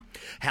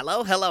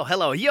Hello, hello,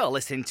 hello. You're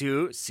listening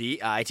to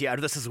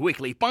CITR. This is a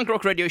weekly punk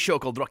rock radio show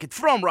called Rocket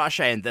from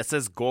Russia, and this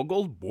is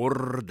Gogol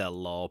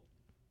Bordello.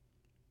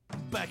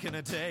 Back in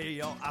the day,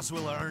 as we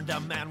learned, a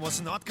man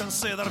was not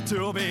considered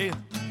to be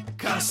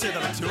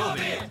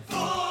fully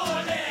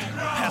grown.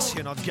 Has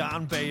he not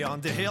gone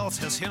beyond the hills?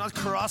 Has he not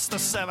crossed the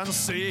 7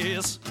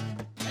 seas?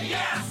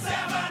 Yes,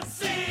 7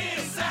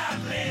 seas at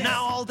least.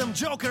 Now all them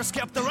jokers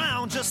kept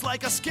around just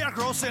like a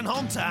scarecrows in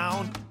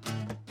hometown.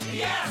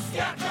 Yes,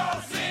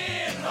 scarecrows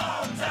in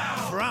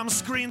hometown. From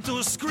screen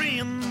to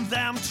screen,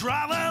 them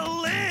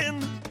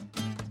traveling.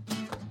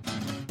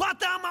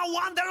 But I'm a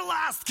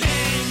wanderlust king.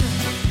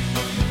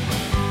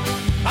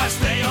 I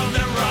stay on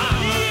the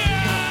run.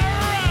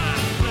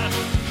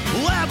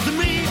 Let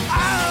me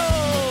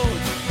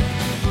out.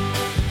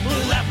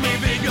 Let me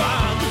be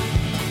gone.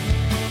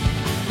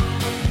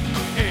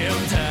 In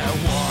the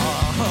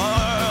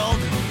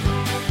world,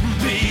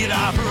 beat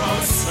up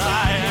road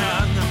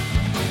sign.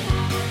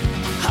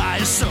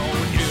 I so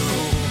knew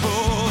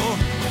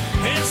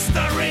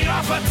history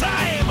of a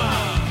time.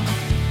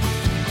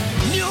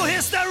 New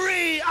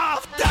history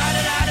of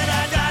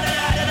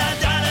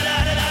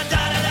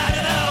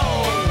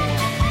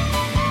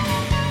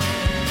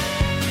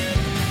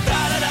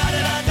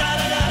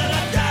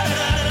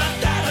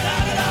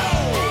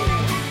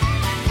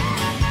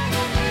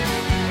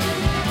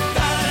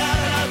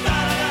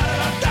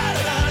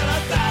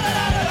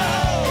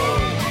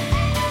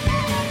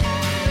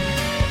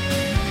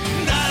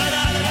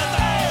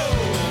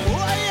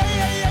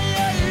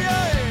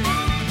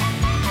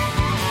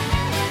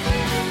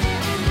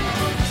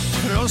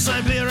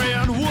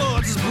Siberian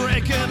woods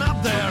breaking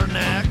up their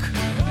neck.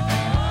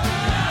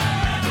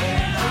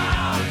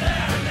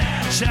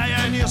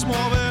 Chinese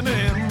moving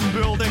in,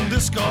 building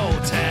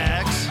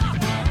discotheques.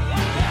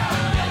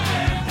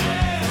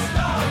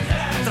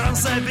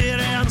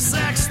 Trans-Siberian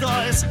sex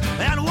toys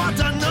and what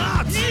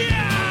not.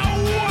 Yeah,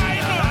 why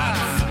not?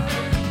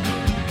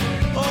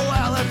 Oh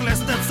well, at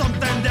least it's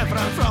something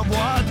different from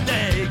what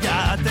they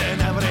got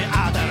in every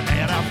other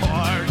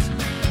airport.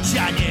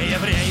 Я не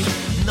еврей,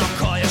 но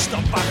кое-что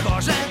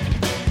похоже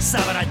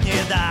соврать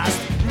не даст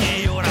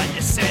ни Юра, ни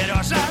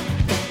Сережа.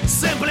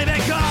 Simply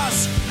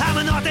because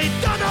I'm not a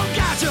total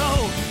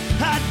gacho.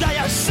 Да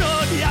я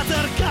шут, я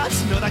циркач,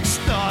 ну так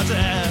что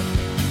же?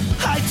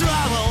 I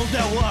travel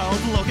the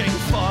world looking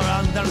for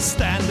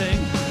understanding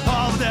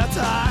of the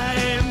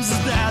times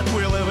that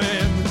we live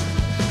in.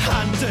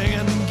 Hunting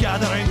and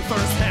gathering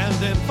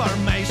first-hand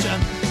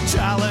information,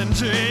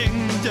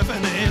 challenging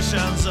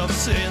definitions of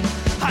sin.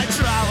 I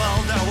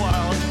travel the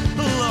world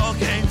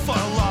looking for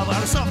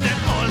lovers of the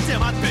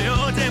ultimate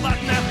beauty, but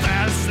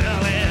never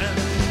selling.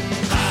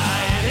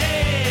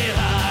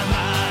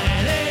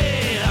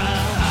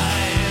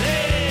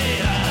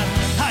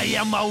 I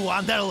am a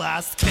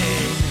wanderlust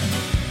king.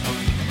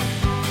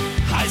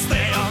 I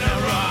stay on the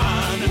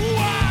run.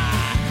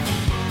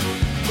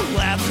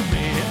 Let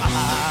me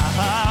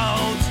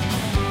out.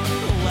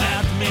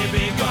 Let me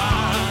be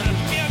gone.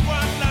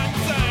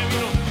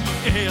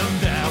 In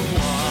the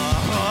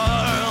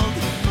world,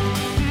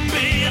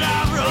 beat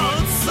up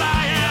road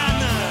sign.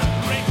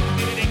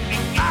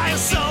 I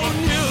so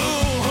knew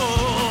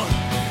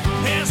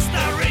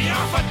history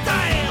of a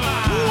time.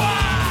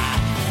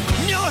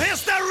 New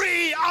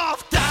history of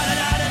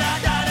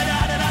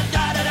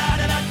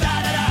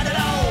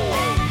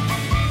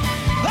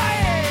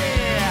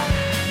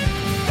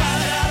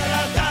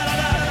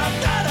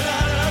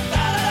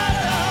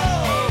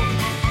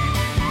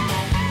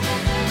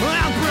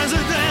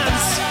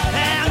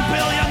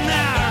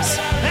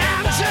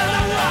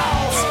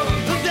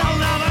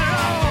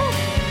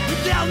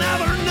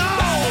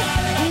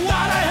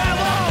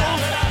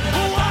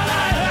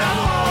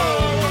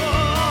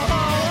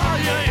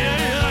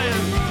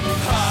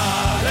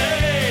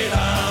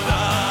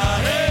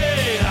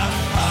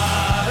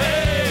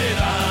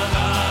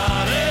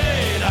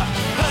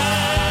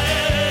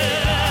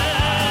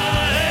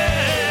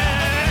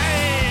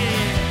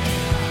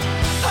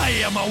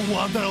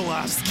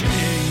Wanderlust King.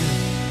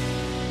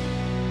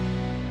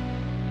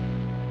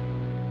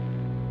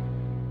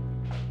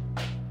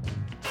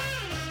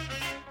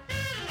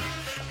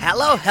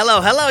 Hello,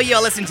 hello, hello.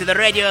 You're listening to the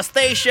radio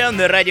station.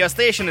 The radio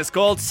station is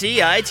called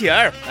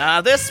CITR.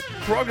 This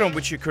program,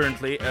 which you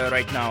currently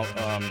right now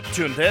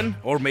tuned in,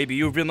 or maybe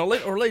you've been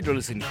or later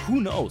listening, who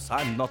knows?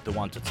 I'm not the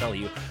one to tell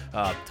you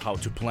how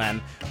to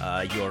plan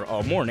your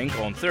morning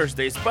on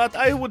Thursdays, but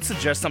I would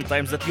suggest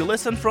sometimes that you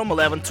listen from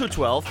 11 to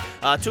 12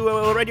 to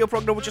a radio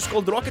program which is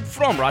called Rocket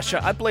from Russia.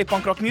 I play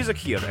punk rock music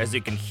here, as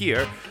you can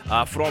hear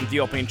from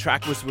the opening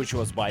track, which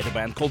was by the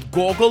band called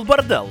Gogol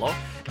Bordello.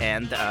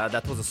 And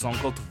that was a song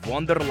called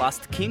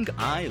Wanderlust King.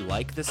 I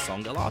like this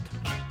song a lot.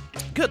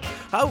 Good.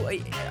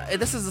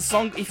 This is a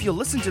song, if you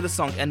listen to the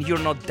song and you're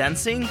not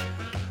dancing,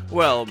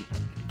 well,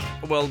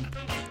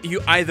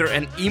 you either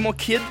an emo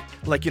kid,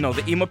 like, you know,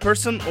 the emo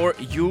person, or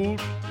you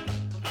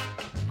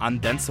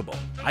undanceable.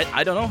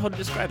 I don't know how to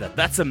describe that.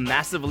 That's a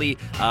massively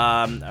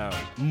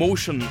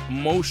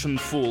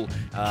motionful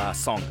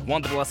song.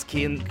 Wanderlust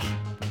King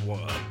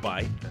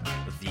by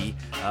the EP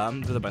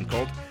with a band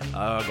called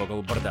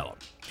Gogol Bordello.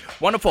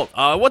 Wonderful.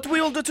 What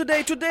we will do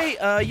today? Today,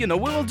 we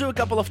will do a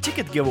couple of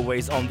ticket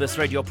giveaways on this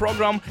radio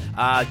program.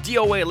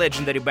 DOA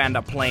legendary band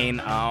are playing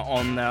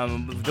on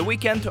the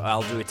weekend.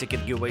 I'll do a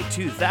ticket giveaway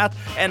to that.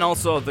 And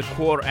also the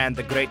Core and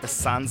the Greatest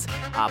Sons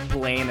are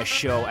playing a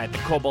show at the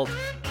Cobalt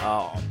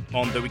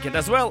on the weekend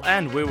as well,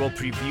 and we will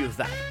preview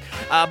that.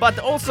 But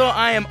also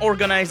I am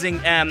organizing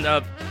an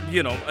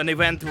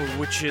event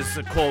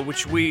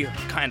which we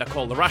kind of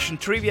call the Russian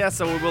Trivia.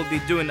 So we will be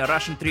doing a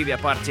Russian Trivia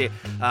party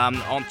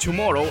on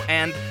tomorrow.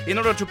 And in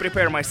order to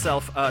prepare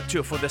myself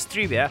for this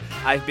trivia,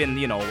 I've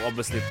been,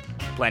 obviously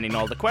planning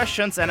all the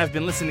questions, and I've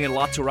been listening a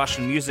lot to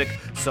Russian music,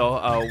 so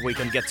we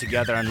can get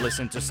together and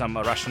listen to some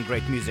Russian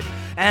great music.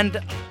 And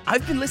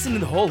I've been listening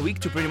the whole week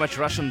to pretty much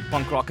Russian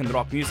punk rock and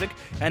rock music,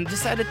 and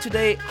decided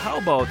today, how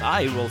about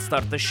I will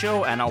start the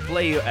show and I'll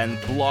play you a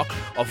block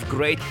of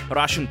great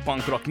Russian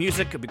punk rock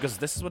music, because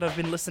this is what I've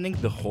been listening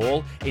the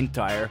whole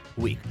entire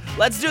week.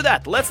 Let's do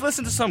that. Let's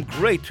listen to some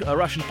great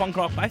Russian punk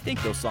rock. I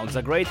think those songs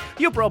are great.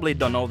 You probably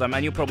don't know them,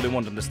 and you probably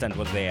won't understand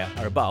what they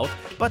are about,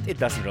 but it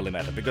doesn't really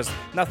matter, because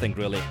nothing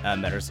really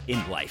matters in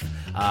life.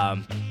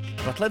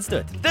 But let's do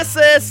it. This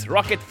is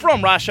Rocket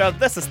from Russia.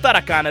 This is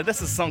Tarakana.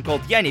 This is a song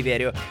called Я не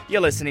верю.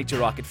 You're listening to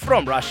Rocket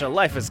from Russia.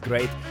 Life is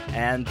great,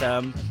 and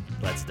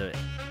let's do it.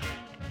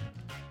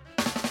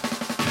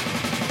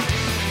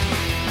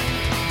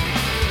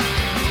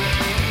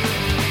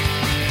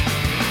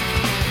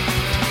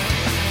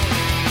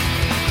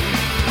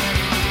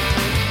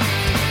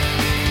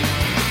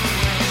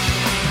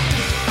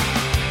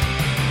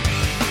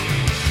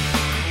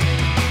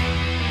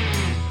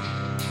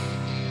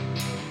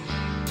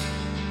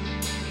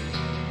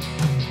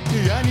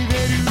 Я не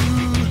верю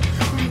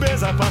в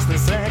безопасный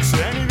секс,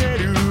 я не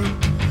верю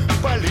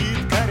в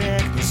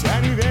политкорректность, я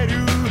не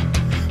верю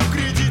в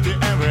кредиты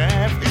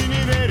МВФ и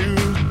не верю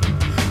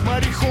в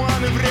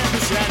марихуаны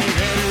вредность, я не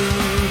верю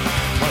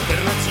в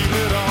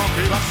альтернативный рок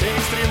и во все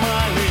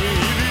экстремальные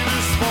виды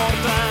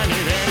спорта, не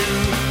верю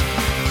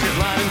в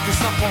хедлайнинг и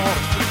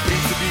саппорт и в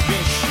принципе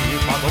вещи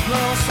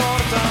подобного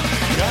сорта.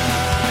 Я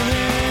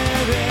не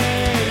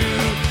верю,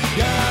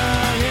 я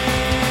не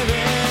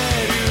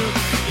верю,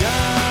 я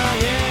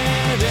не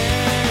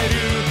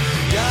верю,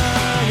 я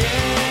не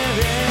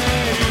верю.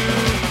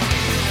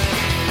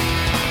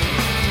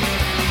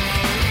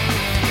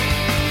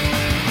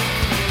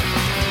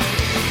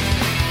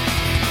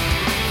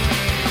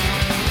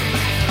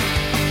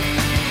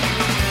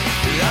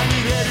 Я не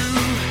верю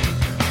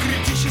в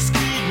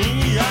критические дни,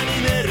 я не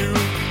верю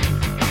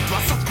в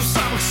двадцатку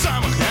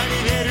самых-самых, я не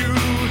верю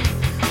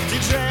в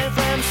диджеев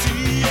МС,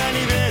 я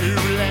не верю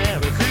в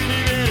левых и не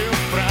верю в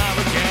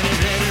правых, я не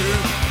верю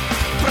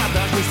в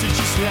продажности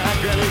числа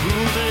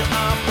Голливуд и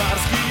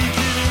авторский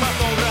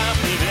кинематограф,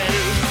 не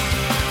верю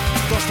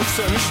в то, что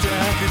все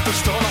ништяк и то,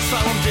 что на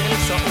самом деле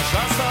все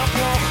ужасно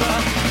плохо.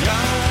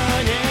 Я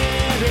не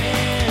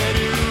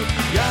верю,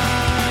 я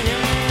не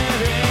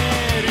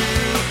верю,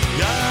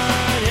 я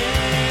не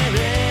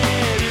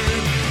верю,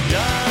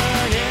 я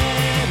не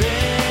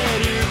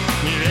верю,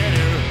 не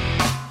верю.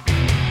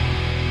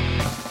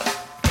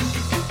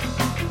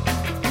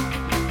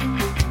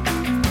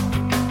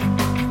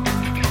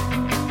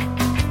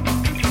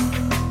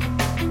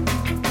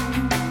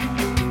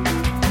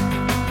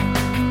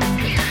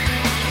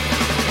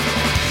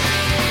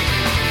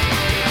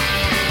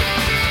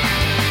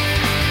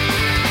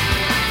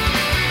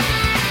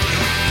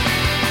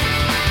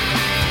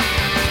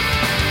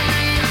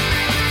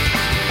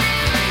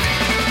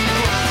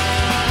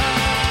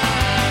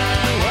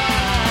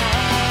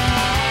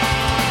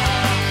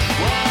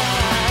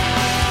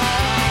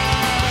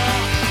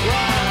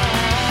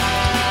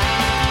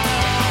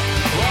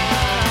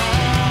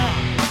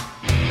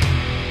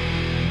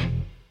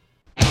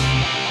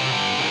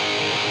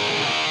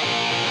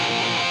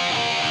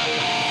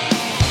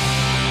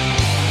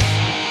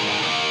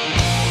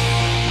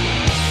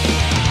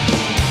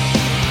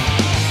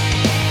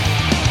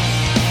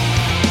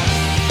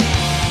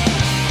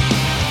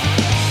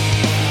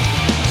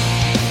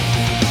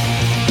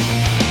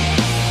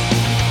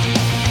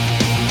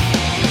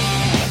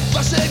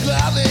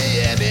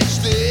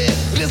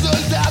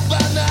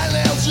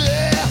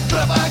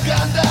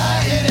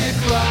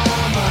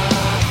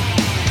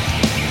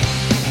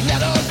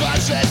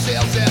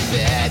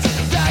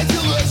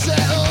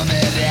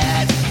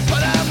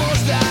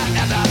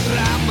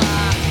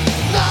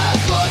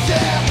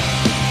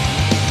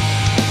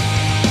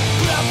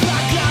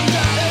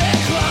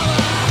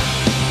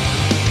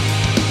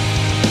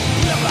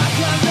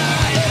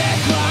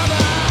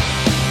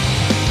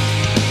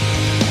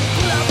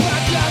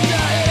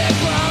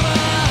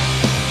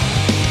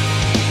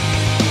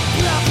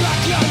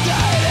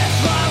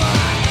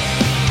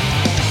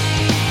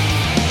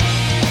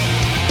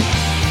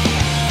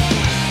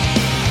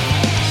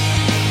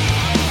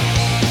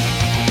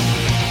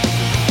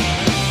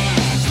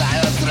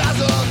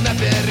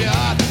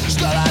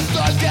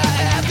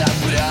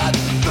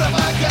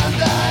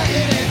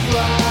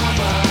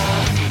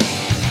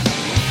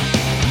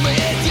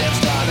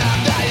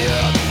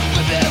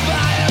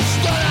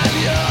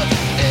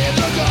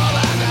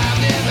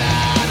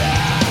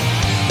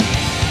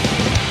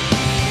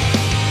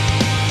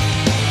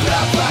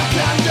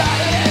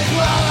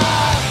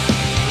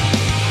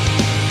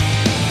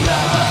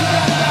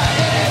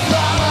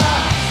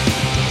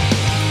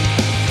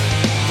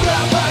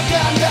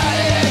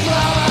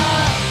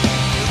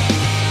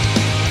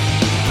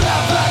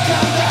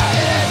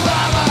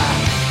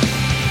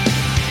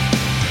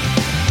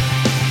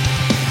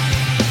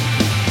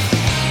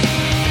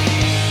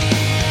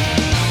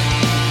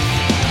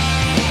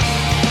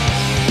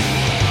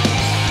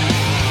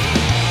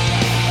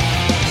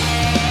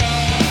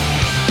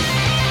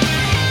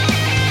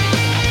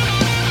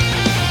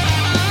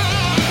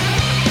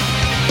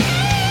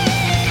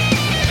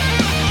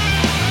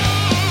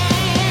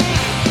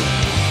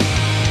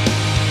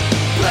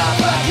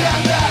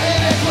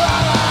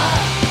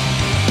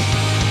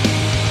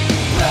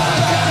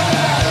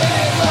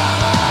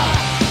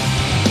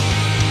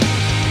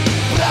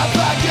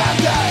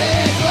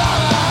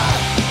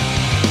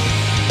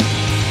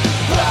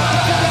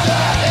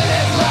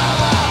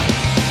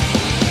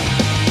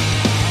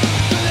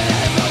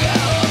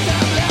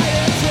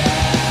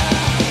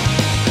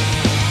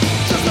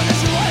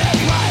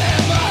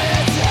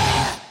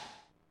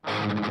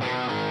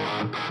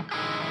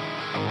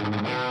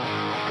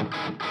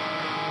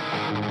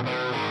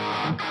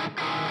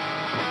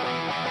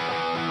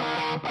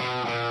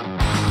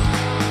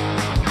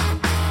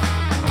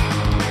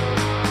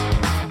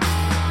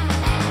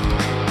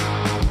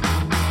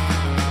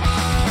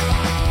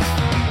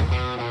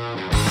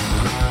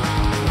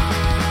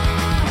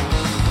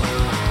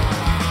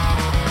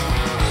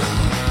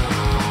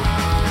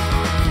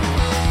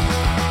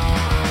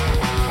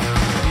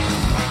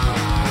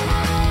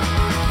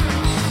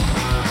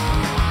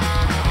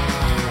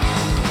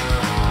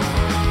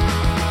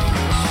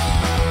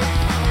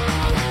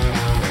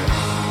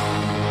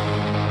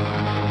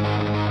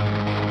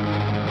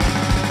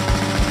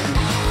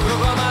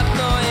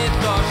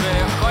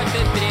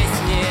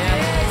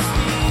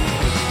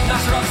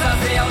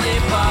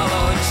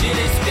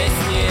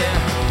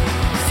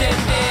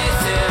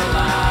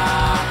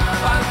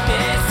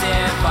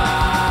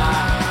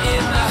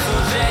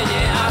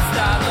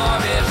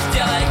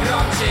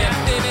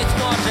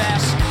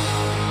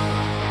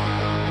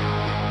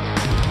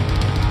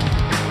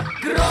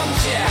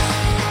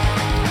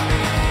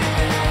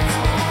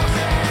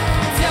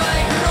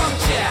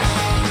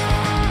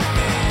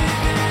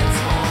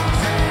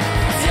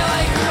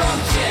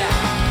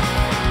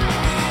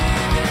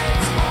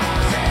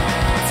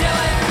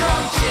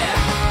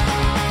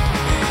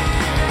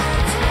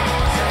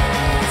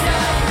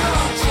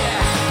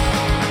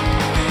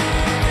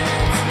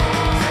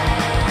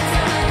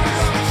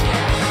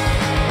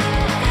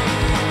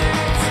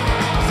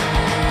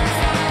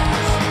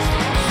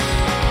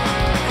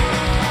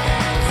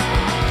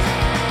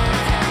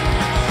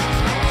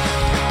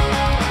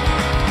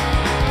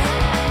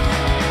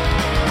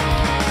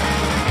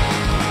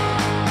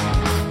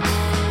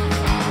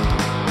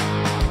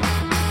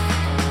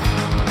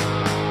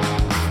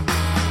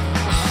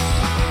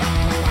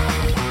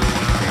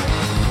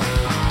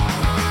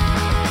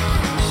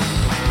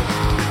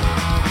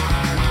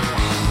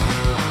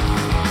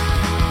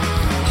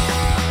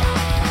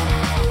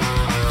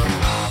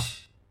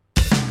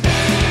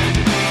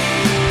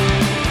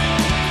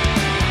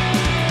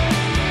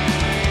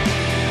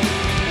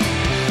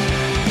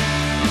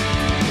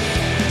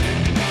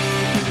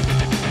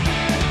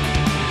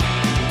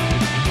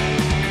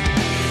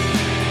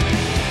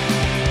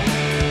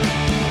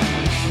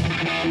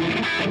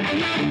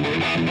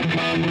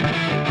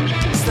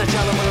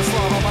 Сначала было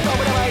слово,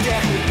 потом рядовая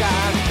техника.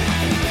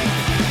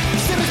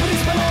 Все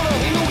разбились по-новому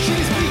и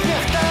научились в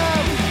бритнях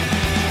там.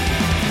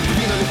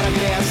 Двинули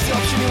прогресс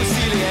всеобщими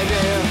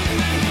усилиями.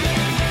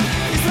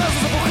 И сразу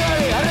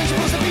запухали, а раньше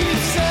просто пили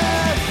все.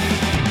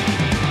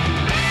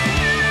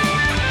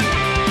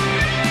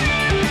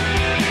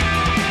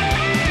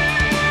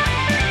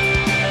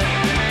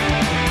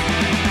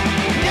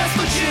 Не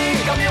стучи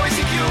ко мне в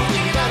ICQ,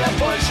 мне не надо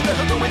больше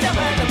даже думать об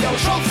этом. Я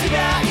ушел в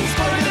себя и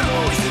скоро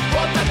вернусь.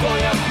 Вот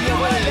такое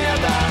хуевое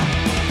лето.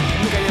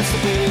 Наконец-то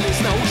появились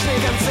научные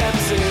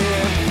концепции.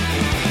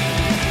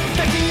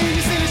 Такие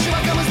не снились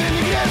чувакам из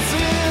Древней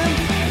Греции.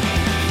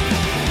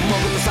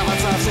 Могут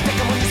тусоваться все те,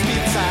 кому не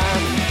спится.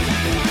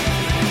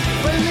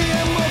 Больные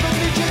могут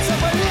лечиться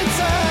в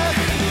больницах.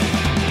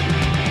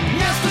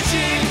 Не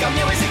стучи ко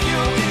мне в ICQ,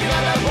 и не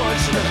надо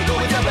больше даже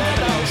думать об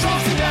этом. Ушел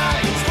в себя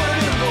и скоро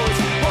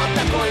вернусь. Вот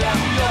такое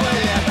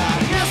хуевое лето.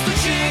 Не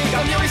стучи ко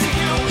мне в ICQ,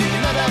 и не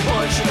надо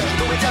больше даже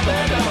думать об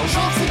этом.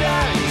 Ушел в себя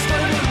и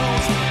скоро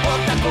вернусь.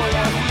 Вот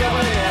такое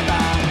хуевое лето.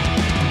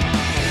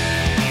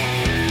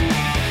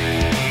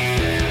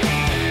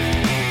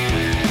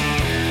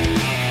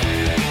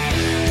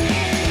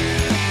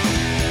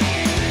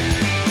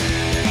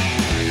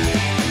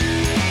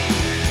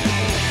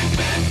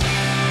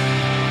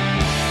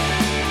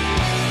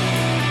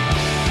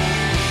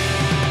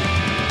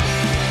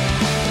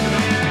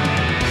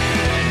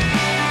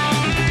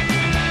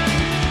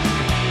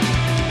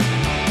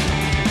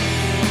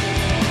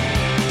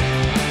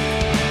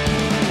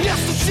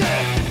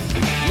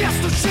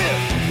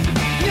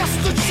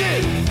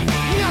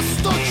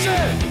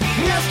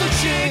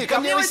 Ко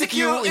мне в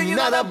ICQ, и не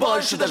надо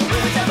больше даже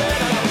думать об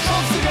этом. Я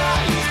ушел в себя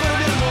и скоро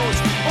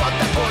вернусь. Вот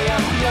такое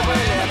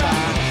хуевое лето.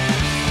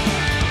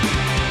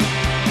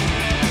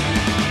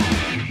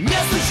 Не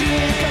стучи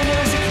ко мне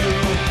в ICQ.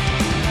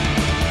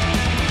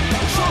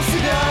 Ушел в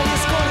себя и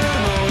скоро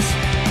вернусь.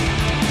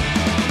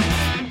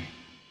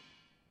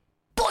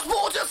 Пусть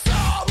будет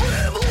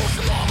самым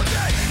лучшим новый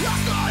день. Я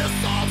знаю,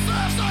 солнце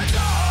взойдет.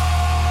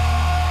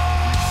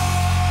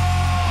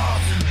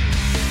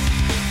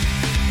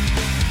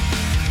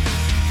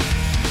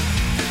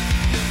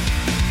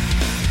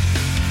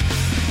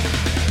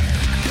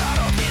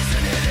 Короткие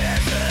недели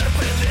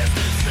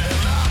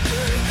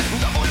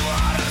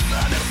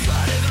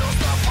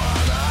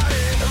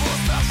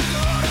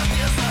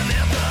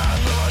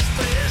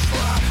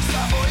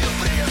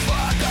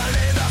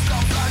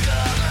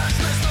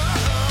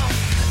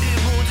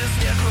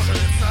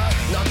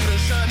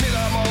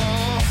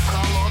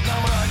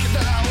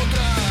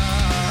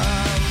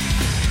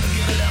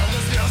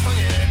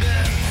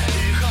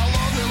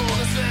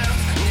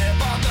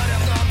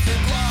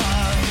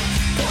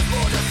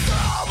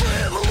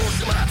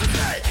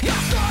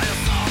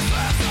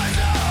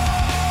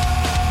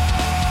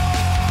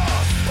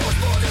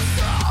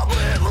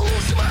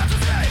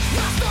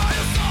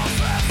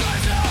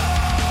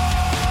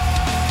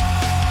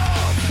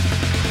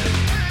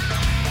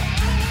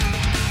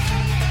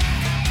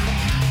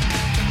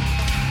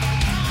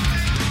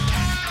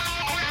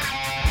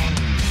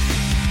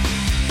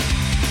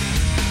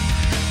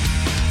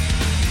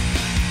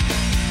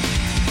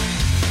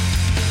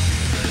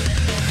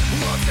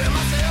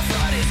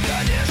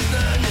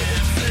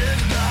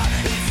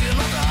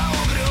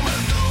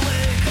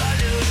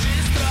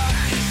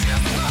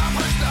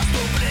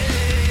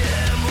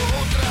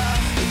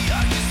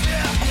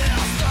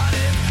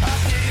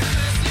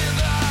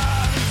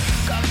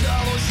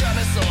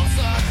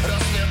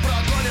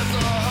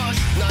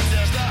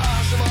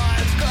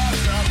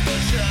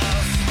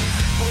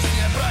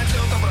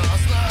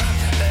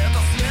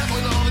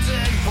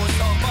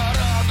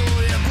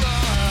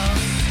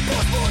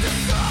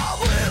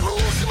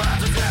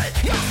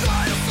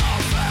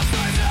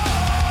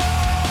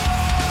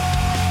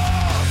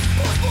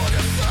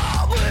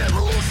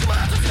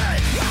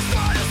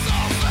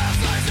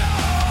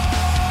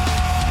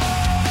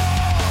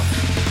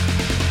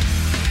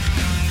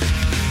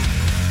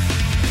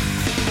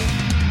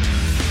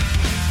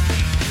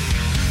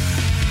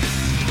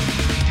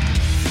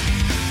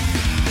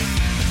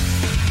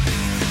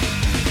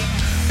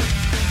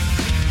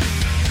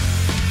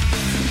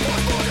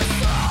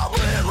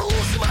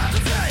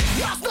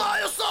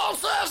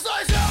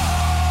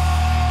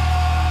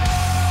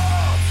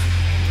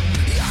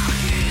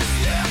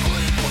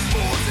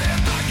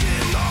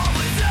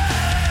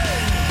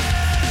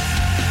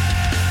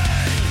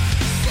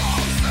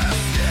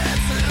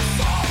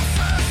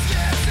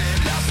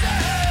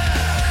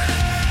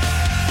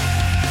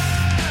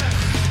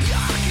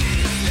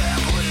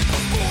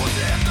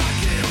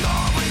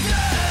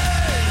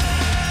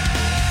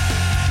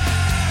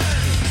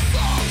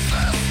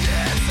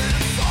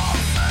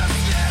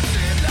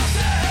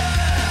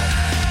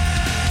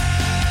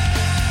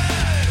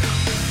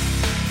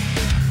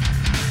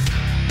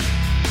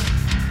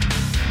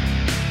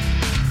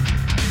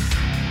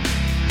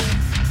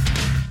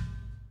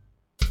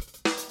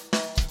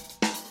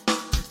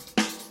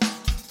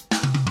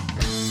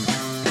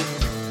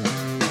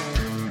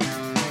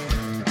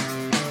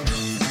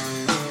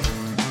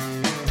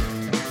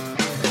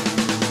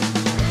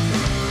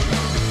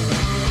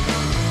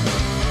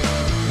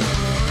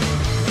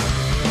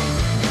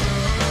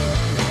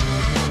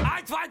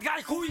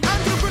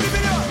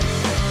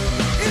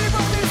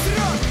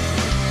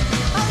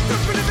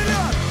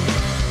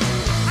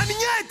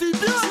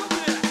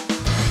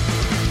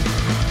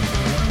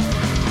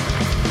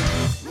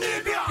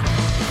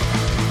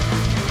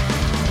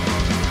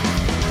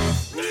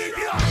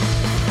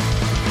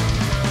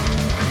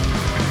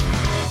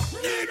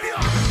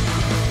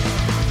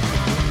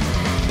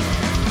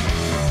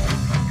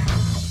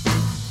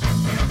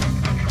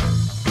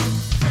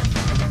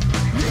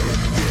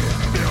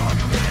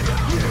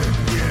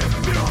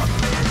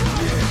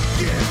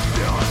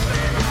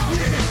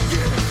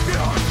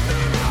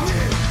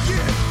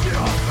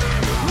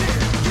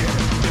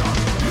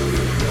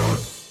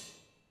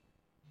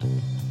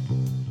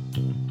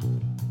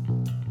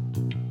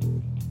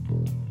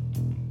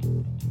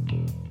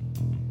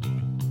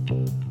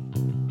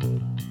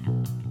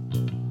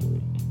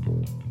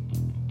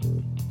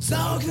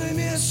За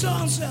окнами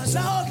солнце, за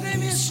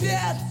окнами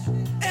свет.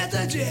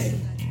 Это день.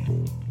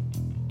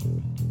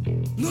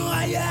 Ну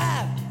а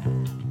я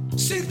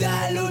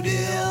всегда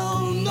любил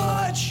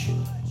ночь.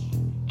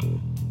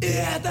 И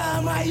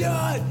это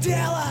мое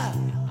дело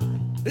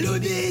 —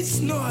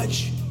 любить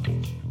ночь.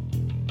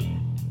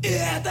 И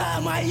это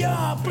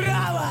мое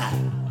право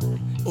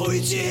 —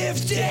 уйти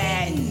в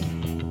тень.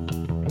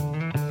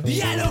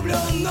 Я люблю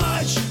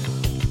ночь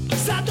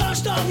за то,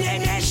 что мне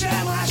меньше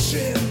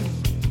машин.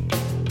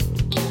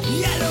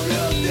 Я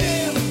люблю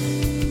дым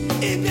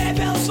и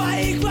пепел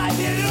своих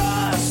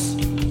папирос.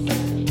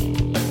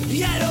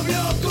 Я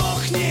люблю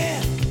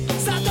кухни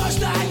за то,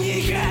 что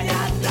они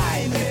хранят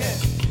тайны.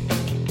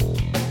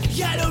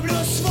 Я люблю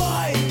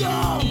свой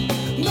дом,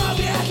 но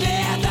вряд ли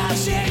это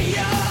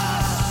всерьез.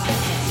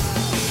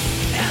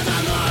 Эта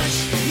ночь,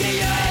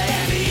 ее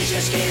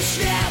электрический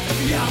свет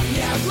бьет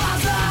мне в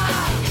глаза.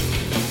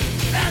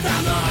 Эта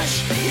ночь,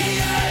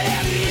 ее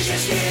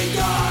электрический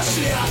дождь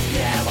льет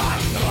мне в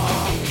окно.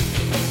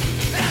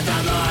 Эта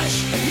ночь,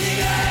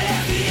 ее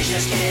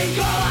электрический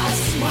голос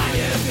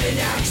манит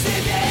меня к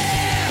себе.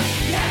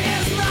 Я не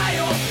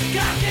знаю,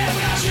 как мне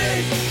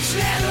прожить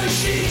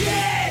следующий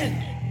день.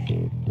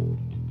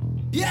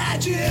 Я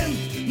один,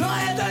 но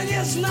это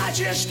не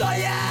значит, что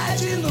я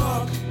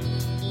одинок.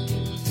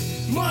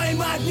 Мой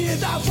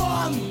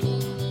магнитофон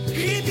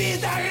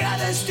хрипит о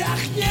радостях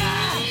дня.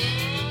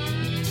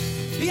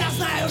 Я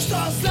знаю,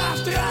 что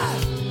завтра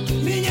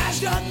меня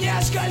ждет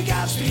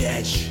несколько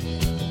встреч.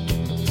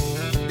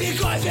 И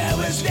кофе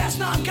в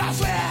известном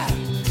кафе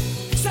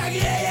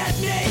согреет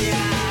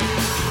меня.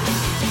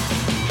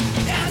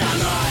 Эта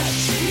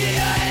ночь,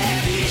 ее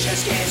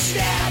электрический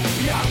свет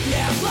бьет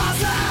мне в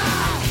глаза.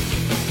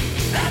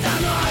 Эта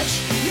ночь,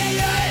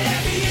 ее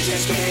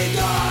электрический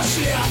дождь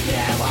льет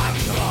мне в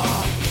окно.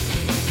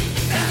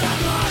 Эта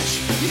ночь,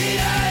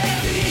 ее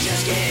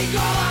электрический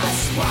голос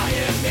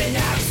манит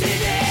меня к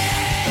себе.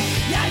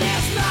 Я не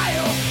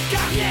знаю,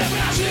 как мне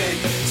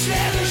прожить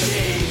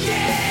следующий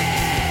день.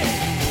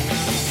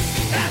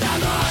 Эта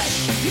ночь,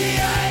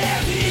 ее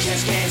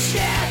электрический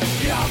свет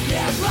бьет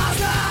мне в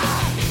глаза.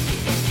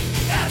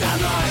 Эта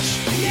ночь,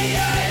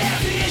 ее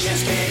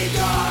электрический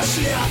дождь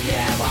льет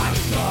мне в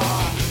окно.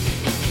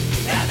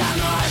 Эта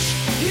ночь,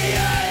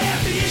 ее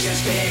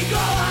электрический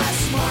голос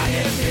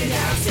манит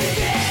меня к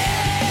себе.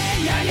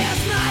 Я не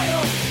знаю,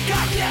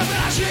 как мне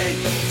прожить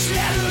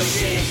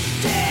следующий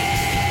день.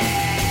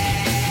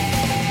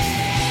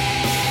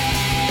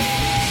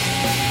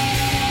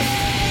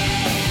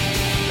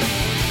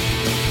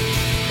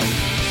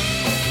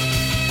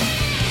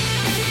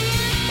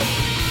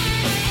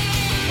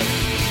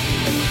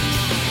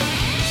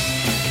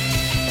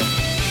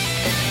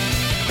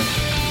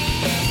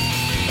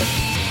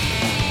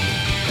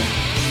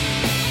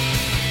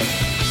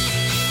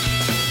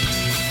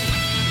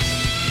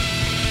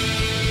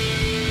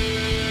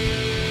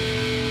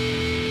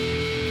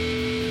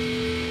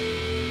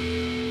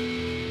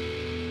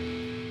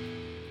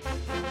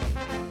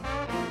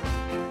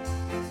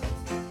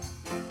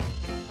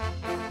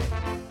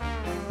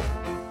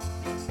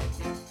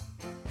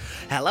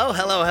 Hello,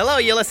 hello, hello.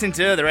 You're listening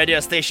to the radio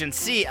station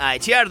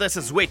CITR. This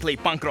is weekly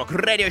punk rock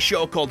radio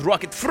show called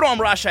Rocket from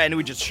Russia, and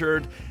we just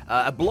heard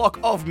a block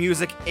of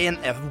music in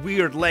a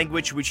weird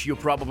language which you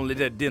probably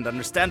didn't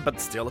understand, but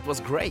still it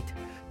was great.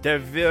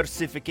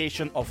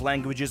 Diversification of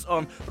languages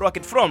on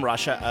Rocket from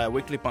Russia, a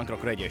weekly punk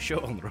rock radio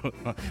show on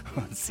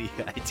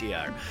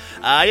CITR.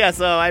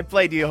 So I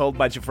played you a whole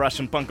bunch of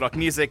Russian punk rock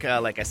music.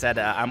 Like I said,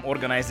 I'm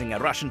organizing a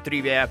Russian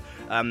trivia.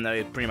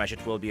 Pretty much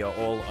it will be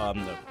all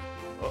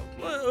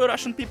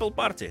Russian People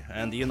Party,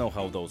 and you know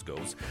how those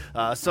goes.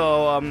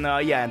 And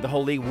the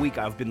whole week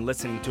I've been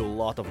listening to a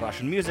lot of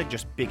Russian music,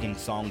 just picking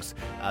songs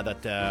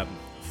that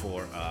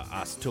for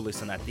us to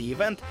listen at the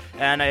event,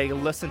 and I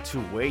listened to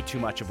way too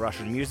much of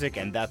Russian music,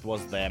 and that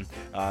was the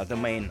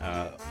main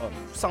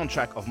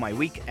soundtrack of my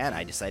week, and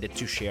I decided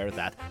to share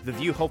that with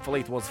you.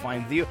 Hopefully it was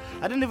fine with you.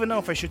 I don't even know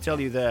if I should tell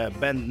you the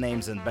band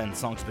names and band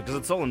songs, because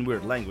it's all in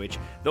weird language.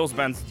 Those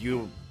bands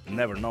you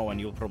never know, and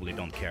you probably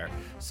don't care.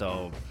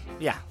 So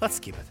yeah, let's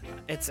skip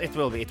it. It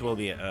will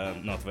be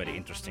not very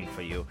interesting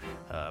for you.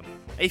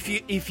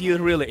 If you're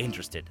really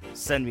interested,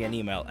 send me an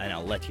email and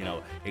I'll let you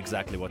know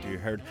exactly what you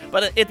heard.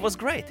 But it was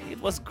great.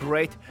 It was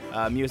great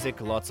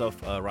music. Lots of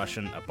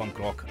Russian punk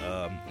rock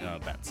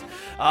bands.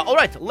 All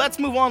right, let's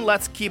move on.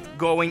 Let's keep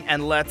going,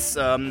 and let's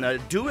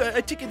do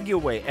a ticket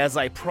giveaway as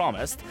I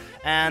promised.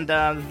 And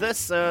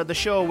the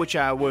show which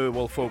we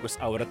will focus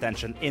our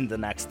attention in the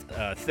next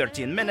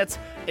 13 minutes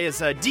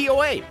is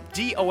DOA.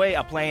 DOA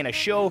are playing a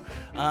show.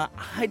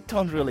 I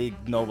don't really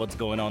know what's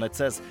going on. It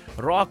says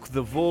Rock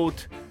the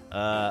Vote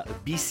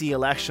BC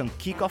election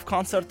kickoff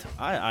concert.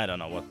 I don't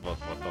know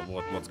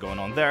what's going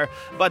on there.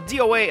 But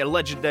DOA, a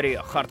legendary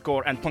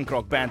hardcore and punk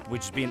rock band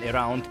which has been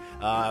around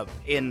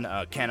in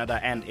Canada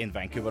and in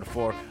Vancouver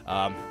for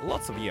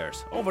lots of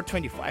years, over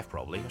 25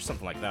 probably, or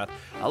something like that.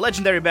 A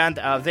legendary band.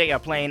 They are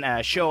playing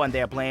a show, and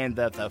they are playing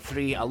the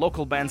three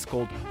local bands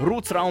called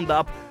Roots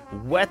Roundup,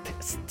 Wet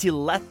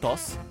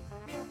Stilettos.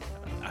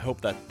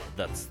 hope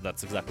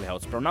that's exactly how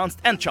it's pronounced,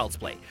 and Child's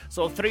Play.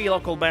 So 3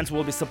 local bands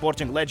will be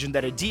supporting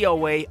legendary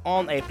DOA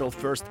on April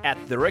 1st at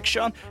the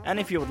Rickshaw. And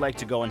if you would like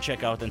to go and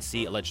check out and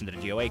see legendary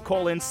DOA,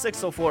 call in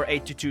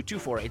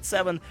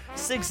 604-822-2487,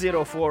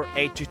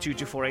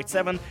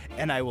 604-822-2487,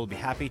 and I will be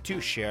happy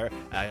to share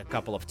a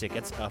couple of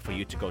tickets for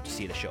you to go to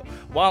see the show.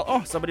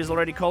 While, somebody's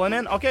already calling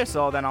in. Okay,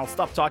 so then I'll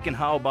stop talking.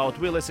 How about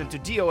we listen to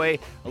DOA,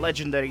 a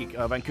legendary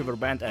Vancouver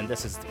band, and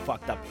this is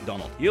Fucked Up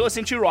Donald. You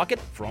listen to Rocket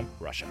from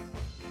Russia.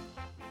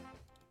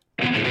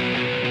 You're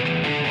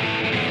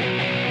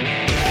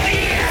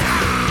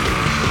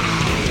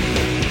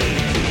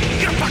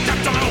fucked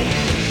up, Donald.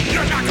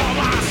 You're not gonna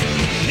last.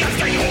 You're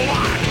staying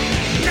alive.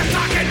 You're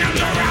talking out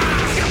your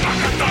ass. You're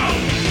fucked up,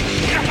 Donald.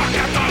 You're fucked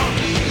up, Donald.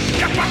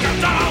 You're fucked up,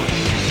 Donald.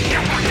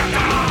 You're fucked up,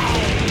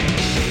 Donald.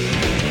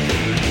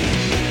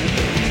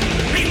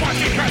 He wants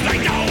you 'cause they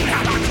don't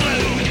have a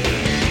clue.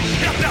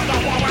 You build a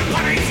wall with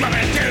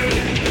punishment too.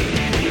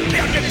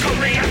 Build a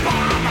Korean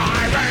bomb,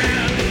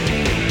 Iran.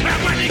 And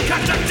when he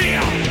cuts a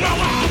deal,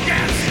 we'll all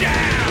get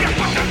stabbed. You're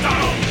fucked up,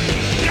 Donald.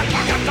 You're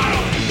fucked up,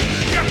 Donald.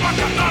 You're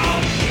fucked up,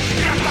 Donald.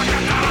 You're fucked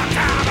up, Donald.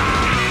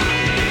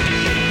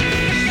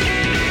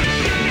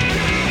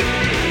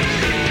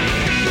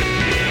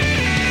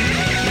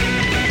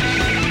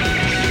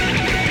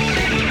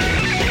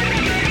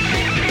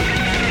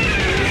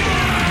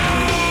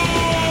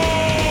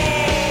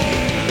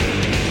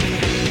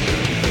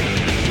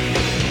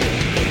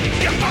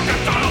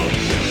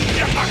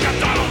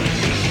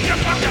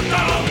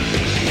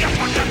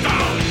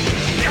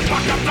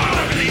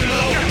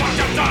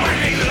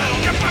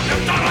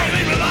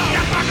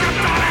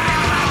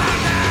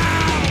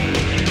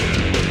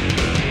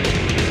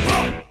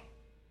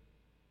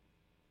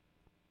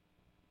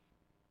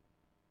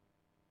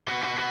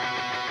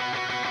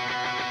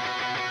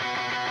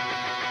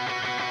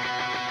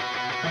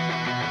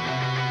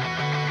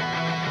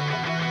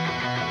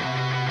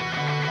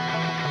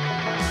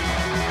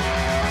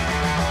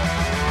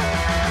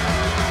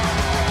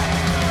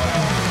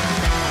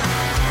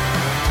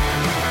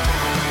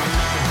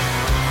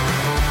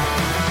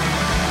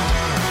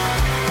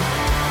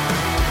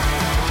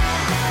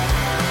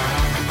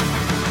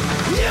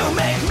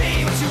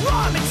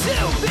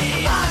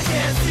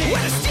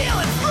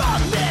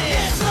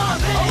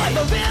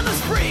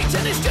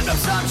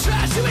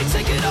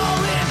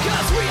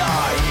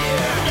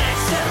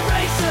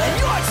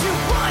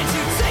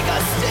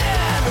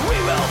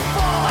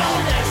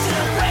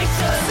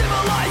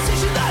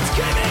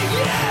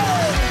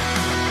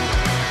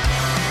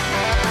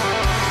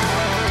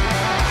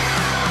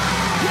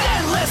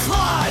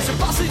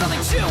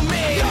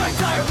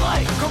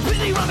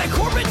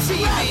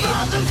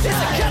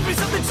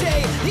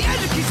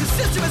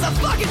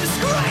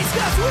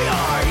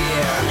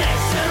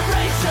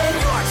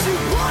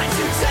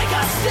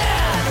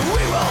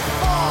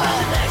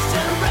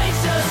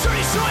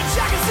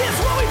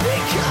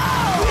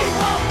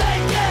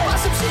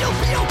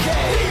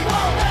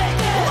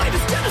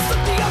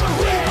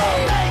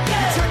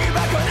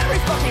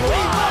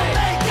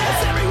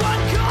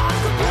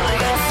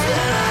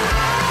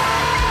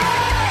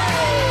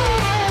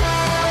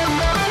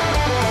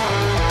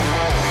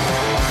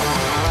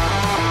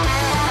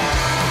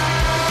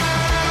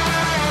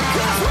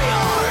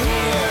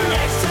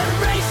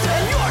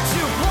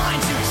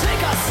 Blind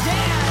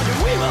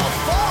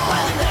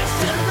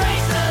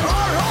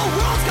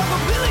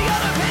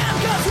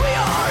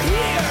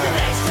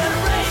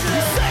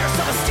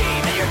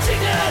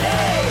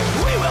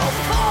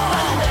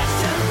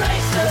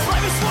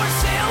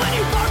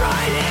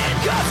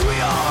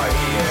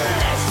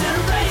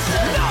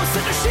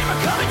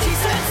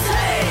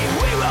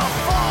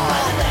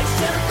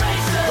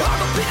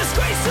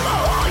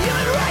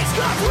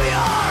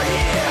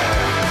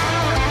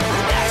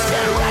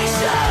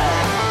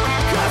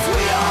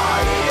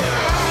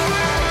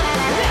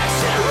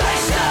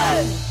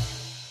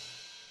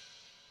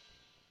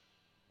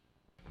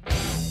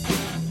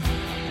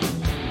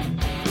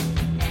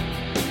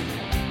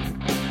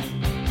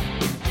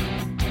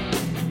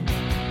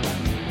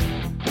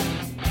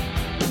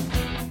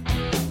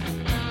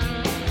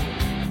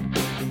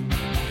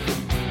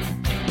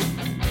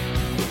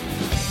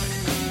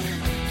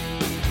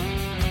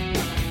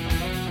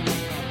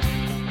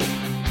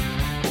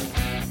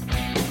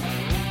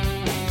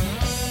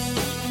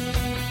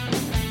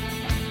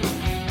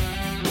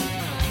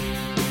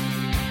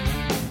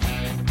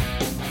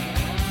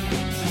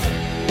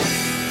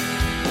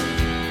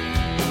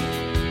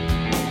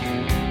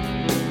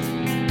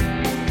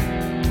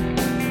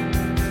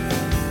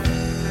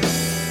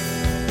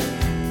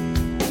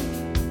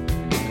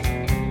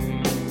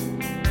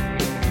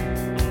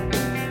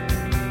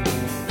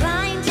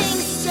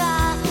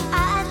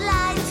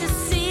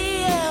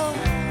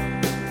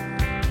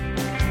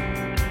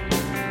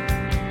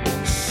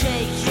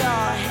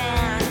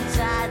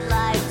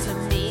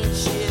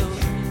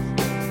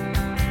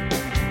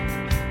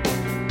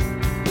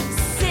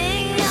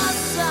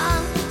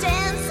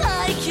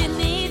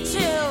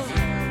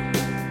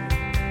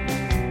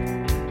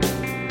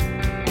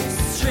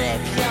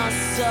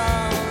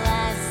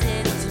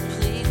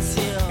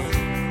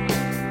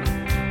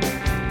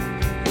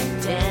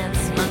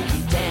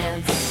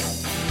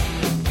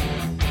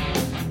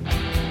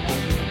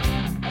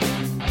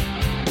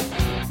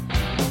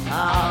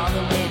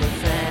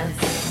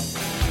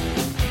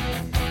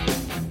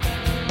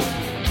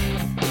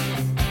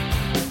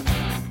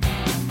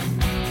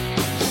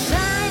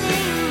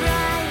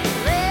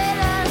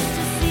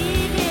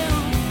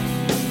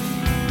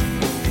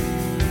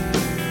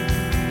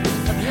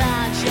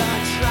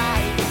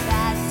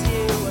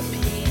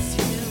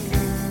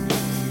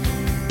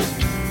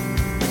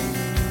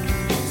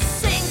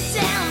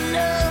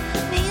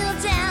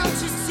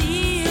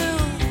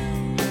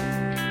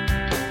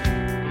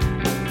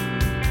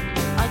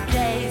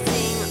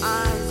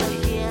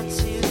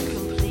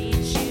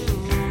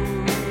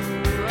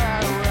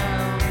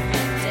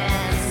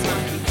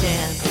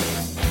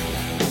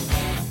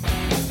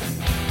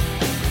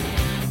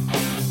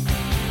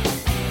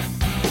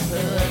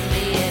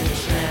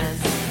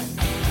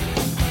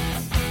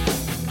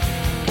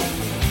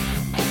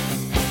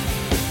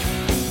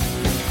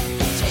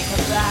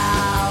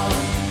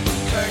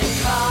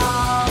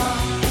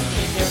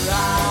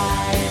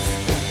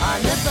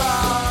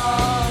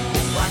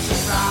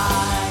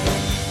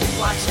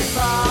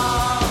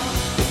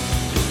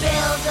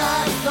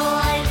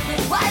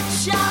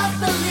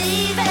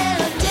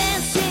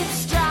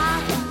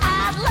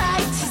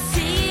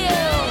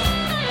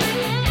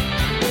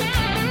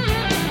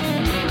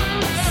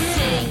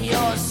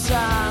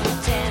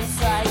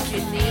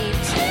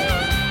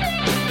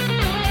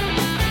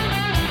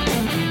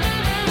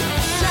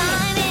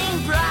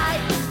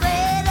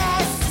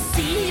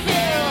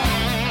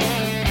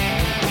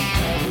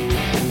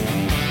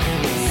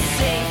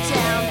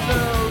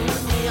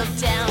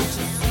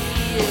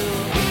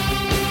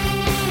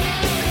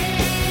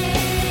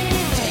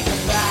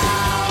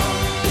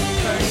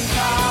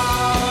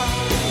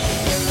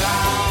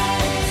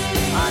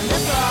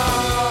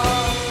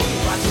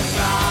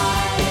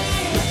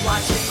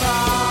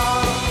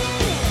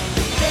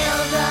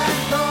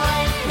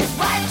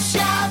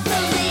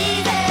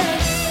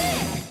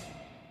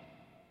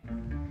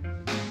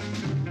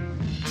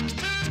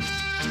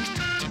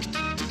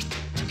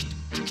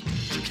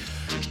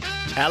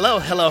Hello,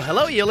 hello,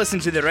 hello. You're listening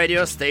to the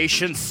radio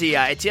station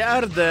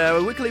CITR.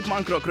 The weekly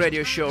punk rock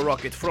radio show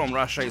Rocket from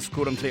Russia is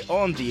currently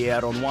on the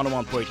air on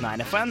 101.9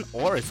 FM,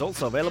 or it's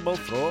also available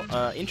through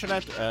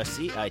internet,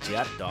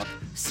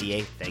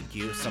 citr.ca. Thank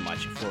you so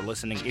much for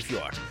listening if you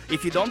are.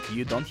 If you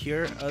don't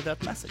hear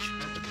that message.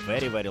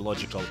 Very, very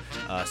logical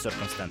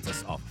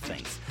circumstances of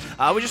things.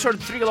 We just heard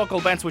 3 local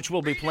bands which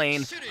will be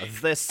playing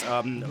this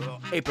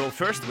April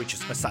 1st, which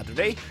is a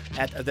Saturday,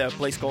 at the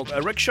place called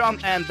Rickshaw,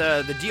 and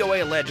the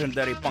DOA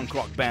legendary punk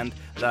rock band.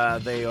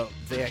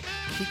 They're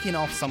kicking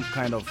off some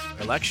kind of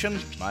election,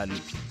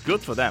 and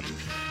good for them.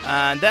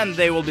 And then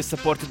they will be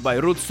supported by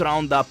Roots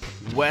Roundup,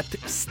 Wet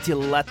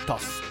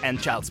Stilettos,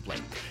 and Child's Play.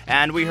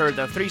 And we heard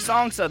 3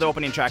 songs. The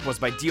opening track was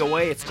by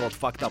DOA. It's called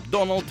Fucked Up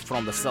Donald,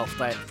 from the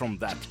from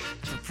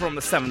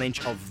the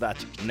 7-inch of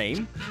that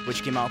name,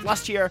 which came out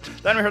last year.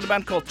 Then we heard a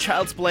band called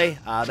Child's Play.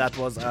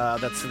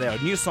 That's their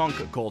new song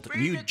called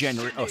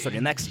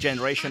Next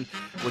Generation,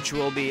 which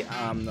will be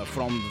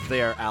from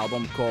their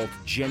album called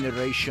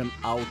Generation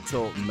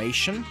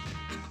Automation.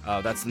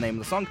 That's the name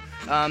of the song.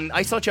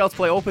 I saw Child's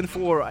Play open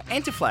for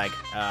Anti-Flag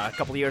a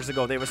couple of years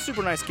ago. They were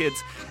super nice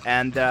kids,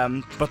 and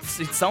but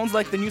it sounds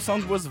like the new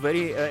song was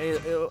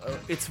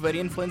it's very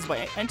influenced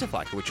by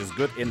Anti-Flag, which is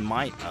good in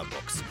my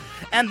books.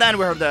 And then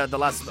we heard the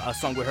last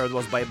song we heard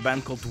was by a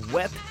band called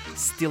Wet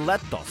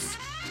Stilettos.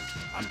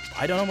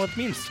 I don't know what it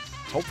means.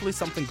 Hopefully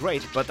something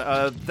great, but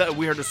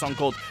we heard a song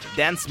called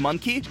Dance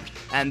Monkey,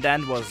 and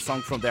then was a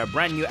song from their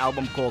brand new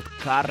album called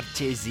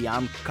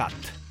Cartesian Cut.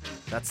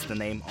 That's the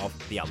name of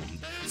the album.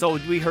 So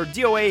we heard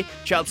DOA,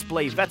 Child's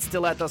Play, Wet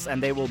Stilettos,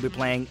 and they will be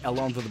playing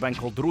along with a band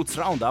called Roots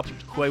Roundup,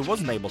 who I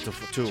wasn't able to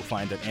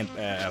find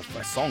a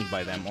song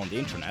by them on the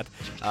internet.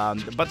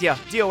 But yeah,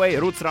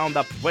 DOA, Roots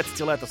Roundup, Wet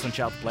Stilettos, and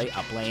Child's Play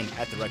are playing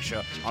at the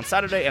Rickshaw on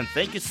Saturday. And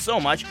thank you so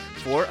much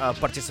for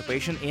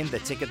participation in the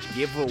ticket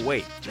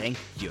giveaway. Thank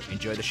you.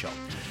 Enjoy the show.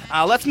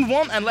 Let's move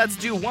on and let's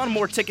do one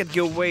more ticket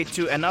giveaway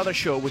to another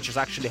show, which is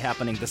actually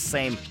happening the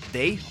same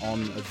day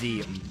on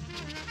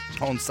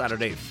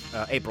Saturday,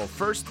 April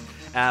 1st.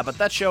 But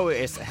that show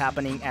is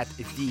happening at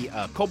the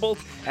Cobalt,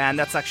 and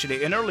that's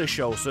actually an early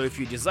show, so if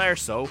you desire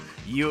so,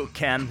 you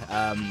can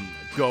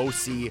go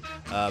see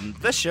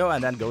this show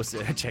and then go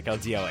check out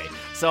DOA.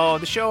 So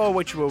the show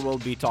which we will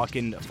be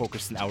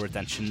focusing our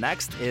attention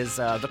next is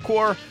The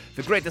Core,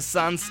 The Greatest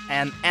Sons,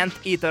 and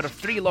Anteater.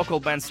 3 local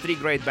bands, 3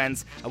 great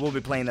bands will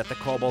be playing at the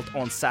Cobalt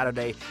on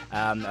Saturday.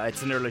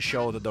 It's an early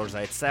show, the doors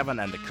are at 7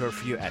 and the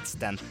curfew at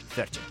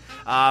 10:30.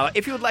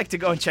 If you would like to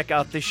go and check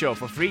out this show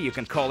for free, you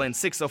can call in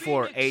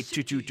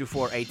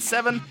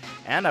 604-822-2487,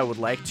 and I would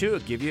like to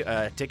give you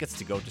tickets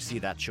to go to see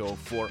that show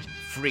for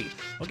free.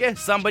 Okay,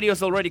 somebody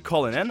is already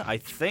calling in. I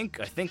think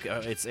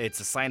it's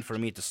a sign for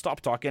me to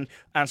stop talking,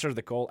 answer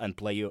the call, and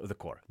play you The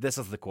Core. This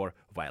is The Core,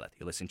 Violet.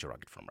 You listen to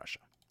Rocket from Russia.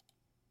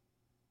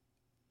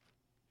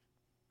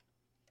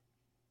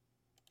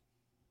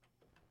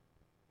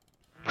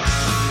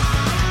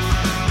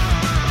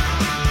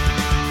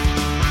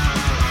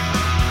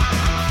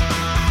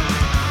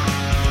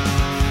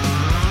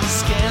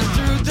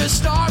 The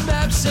star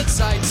maps set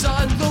sights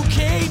on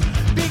locate.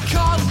 Be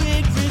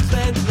calling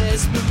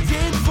relentless,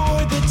 moving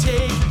for the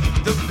take.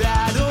 The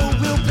battle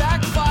will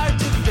backfire,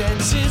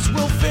 defenses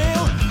will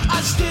fail.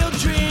 I still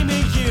dream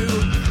of you,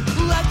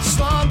 let the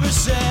slumber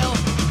sail.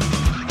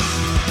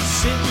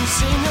 Sit and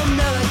sing a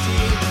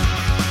melody.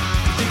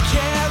 The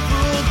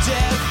carol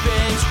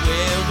deafens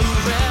will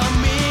around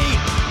me.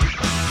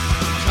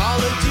 Call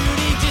of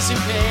Duty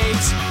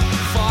dissipates,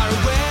 far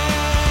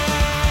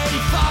away,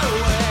 far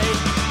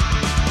away.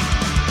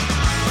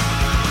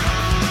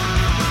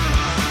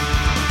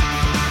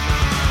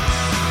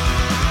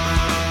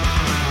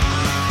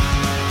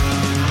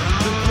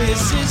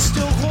 This is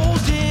still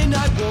holding,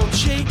 I won't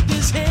shake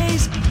this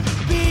haze.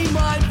 Be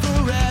mine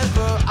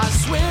forever, I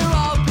swear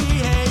I'll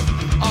behave.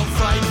 I'll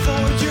fight for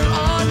your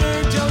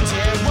honor, don't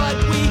tear what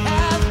we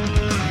have.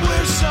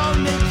 We're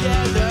sewn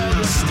together,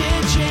 the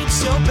stitch ain't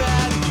so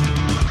bad.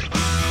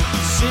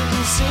 Sit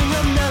and sing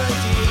a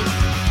melody.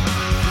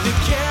 The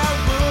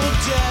carol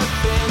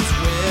deafens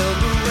will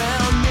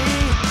around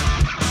me.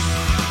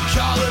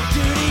 Call of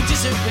Duty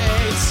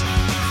dissipates,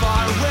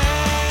 far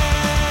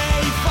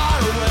away, far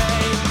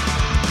away.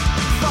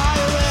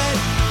 Violet,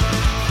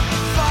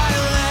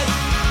 Violet,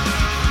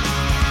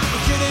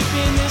 it could have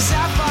been the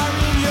sapphire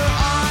in your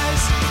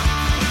eyes.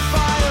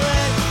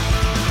 Violet,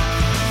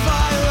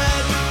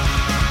 Violet,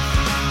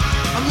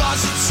 I'm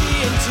lost at sea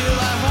until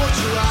I hold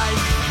you right.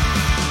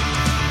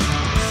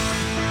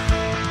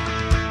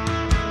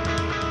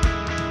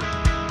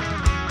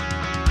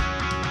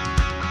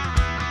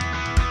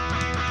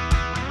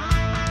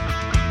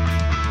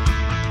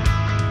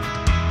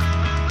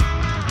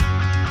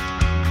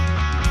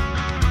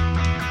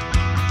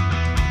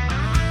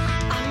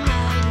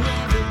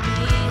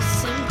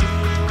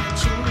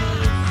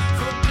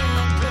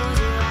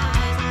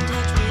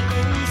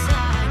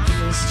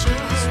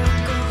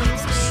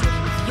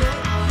 Your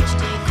heart,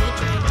 take a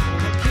drink,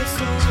 help your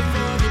soul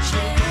for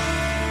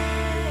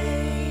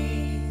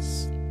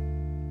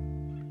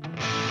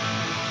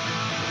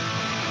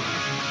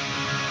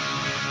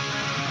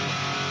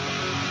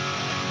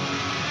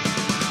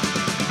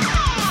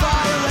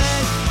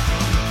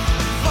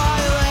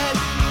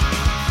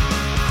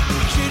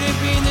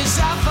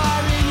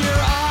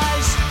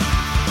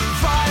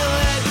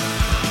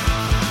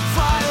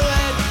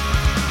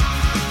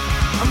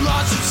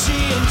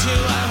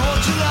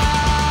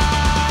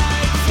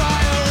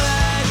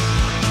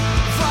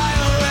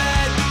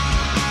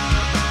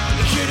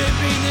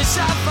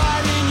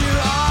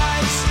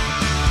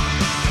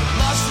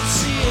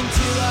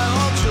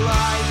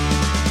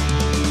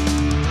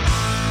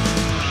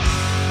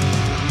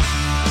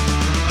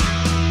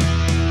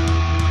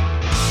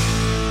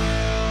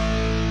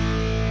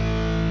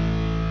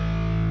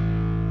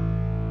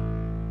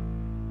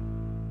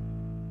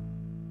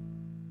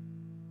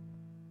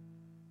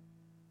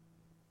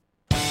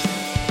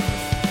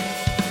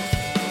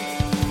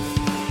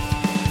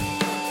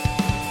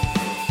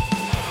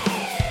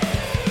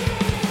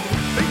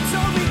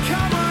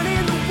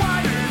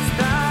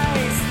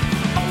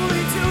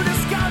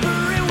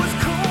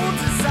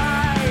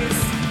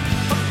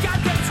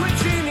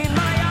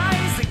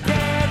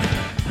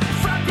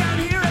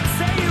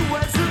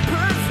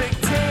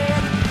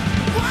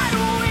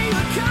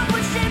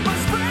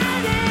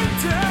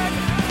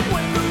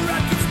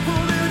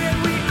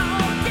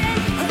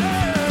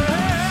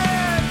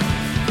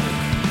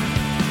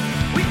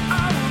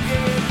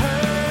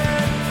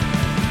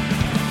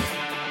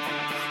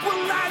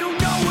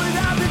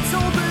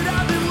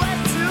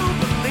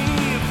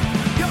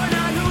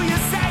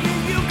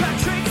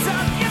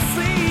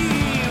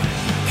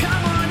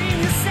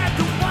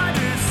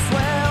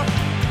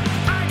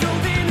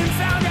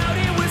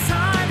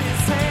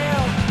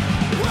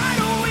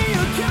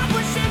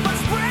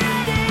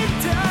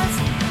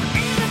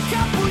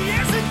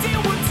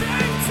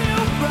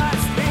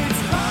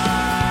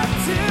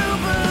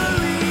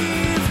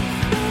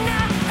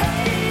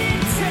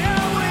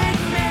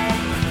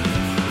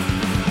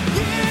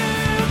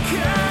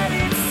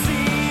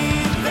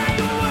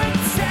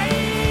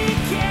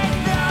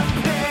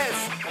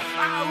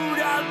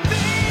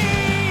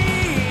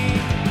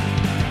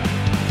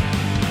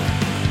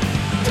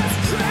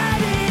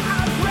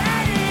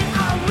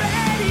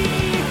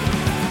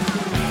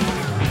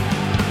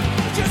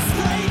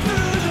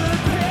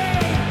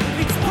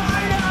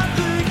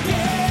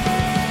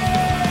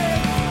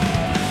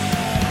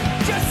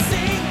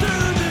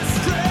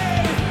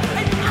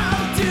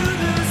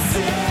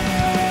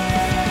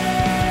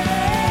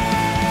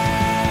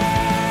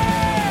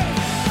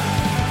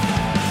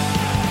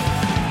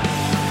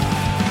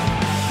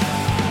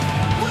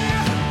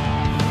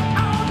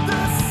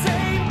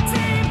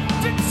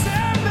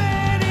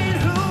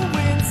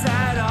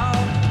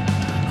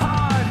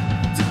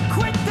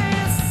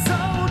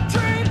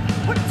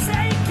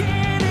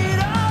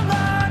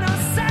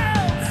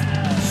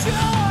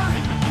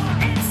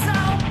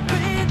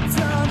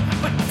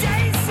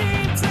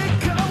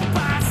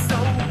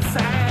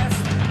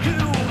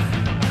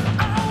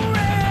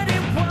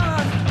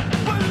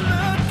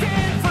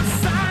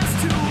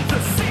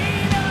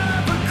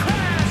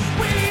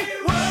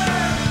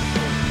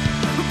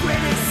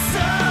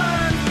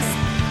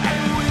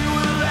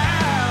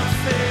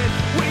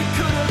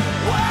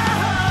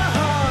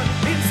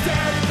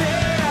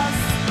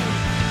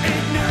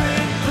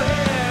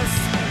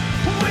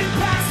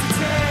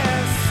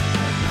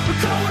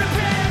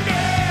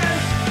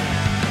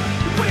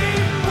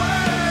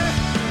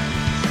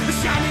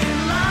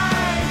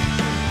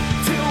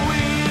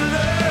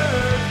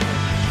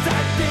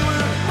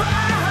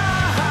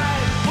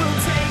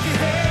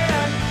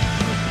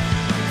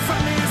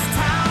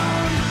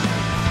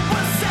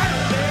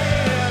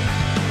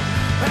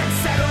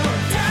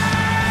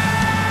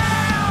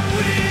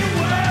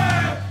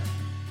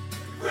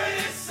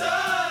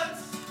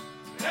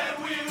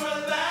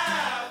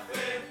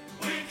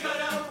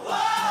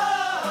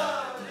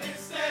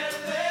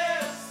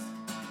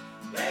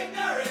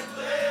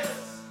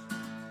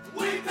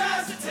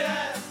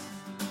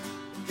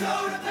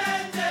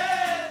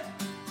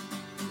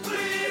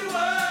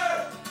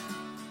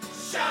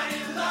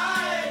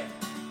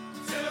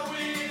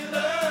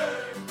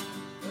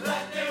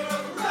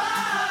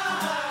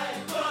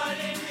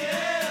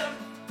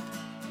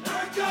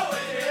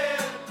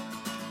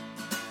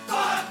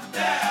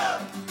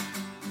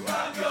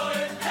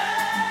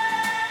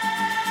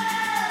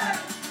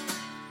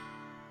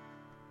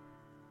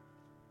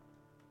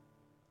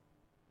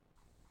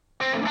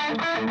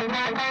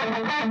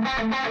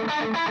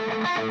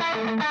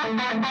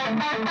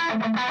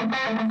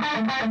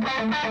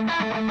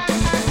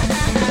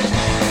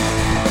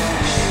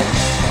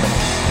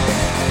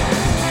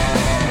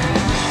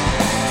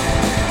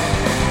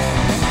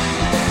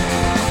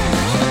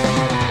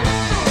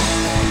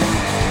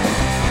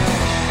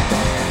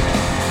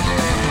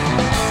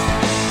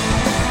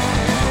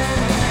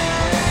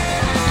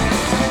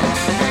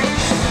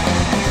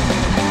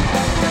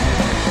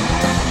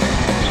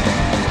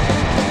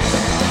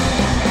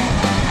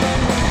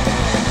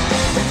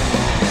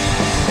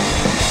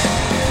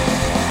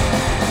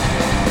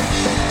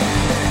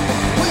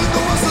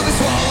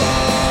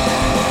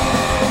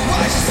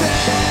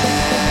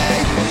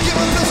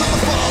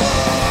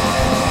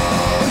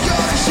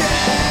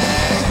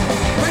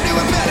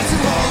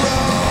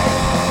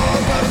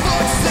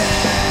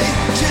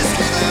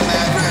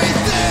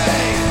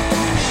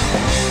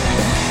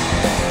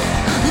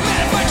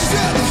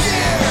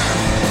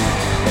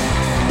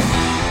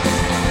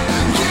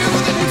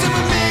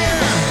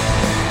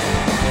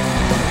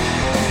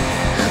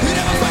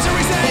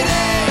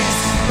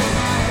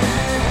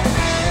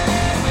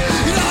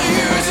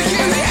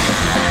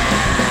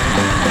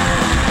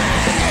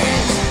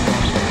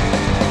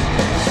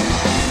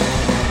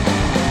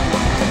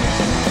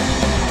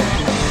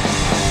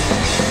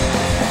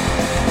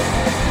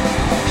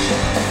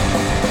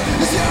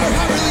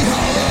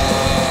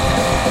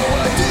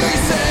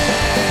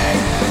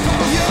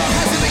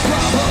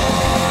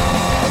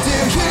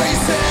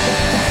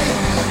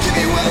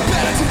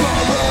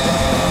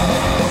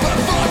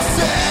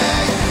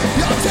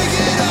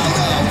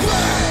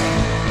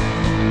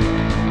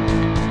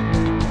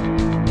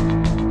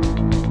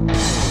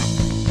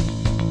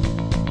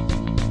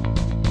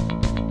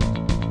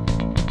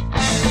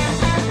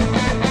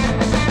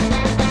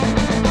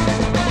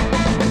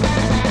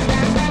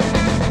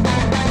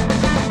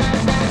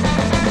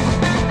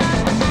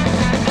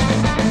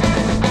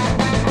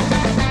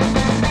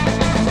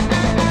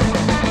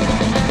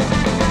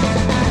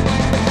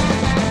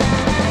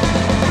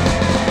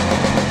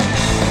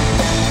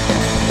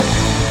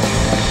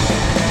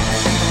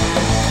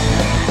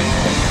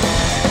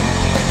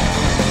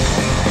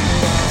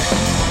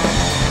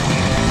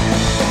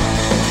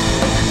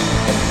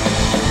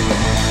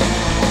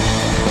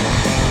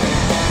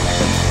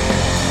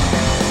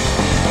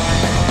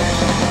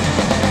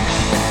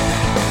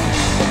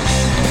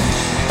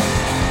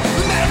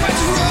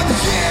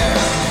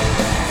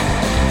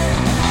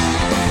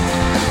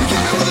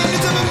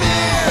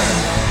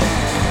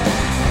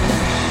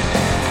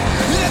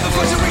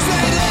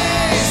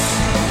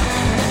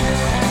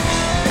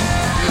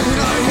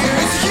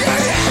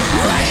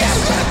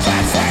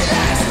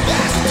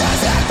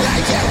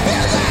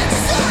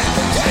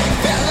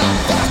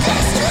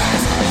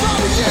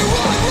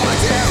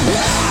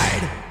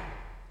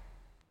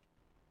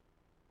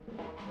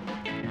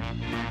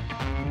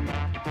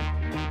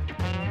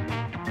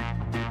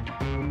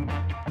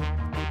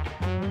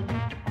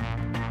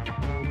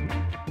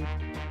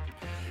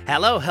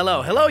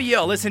Hello,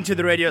 you're listening to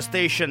the radio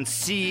station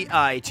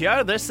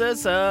CITR. This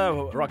is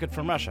Rocket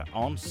from Russia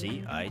on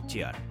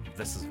CITR.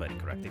 This is very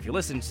correct. If you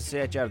listen to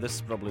CITR, this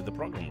is probably the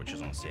program which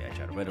is on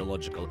CITR. Very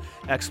logical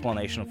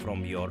explanation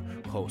from your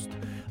host.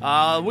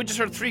 We just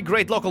heard three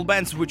great local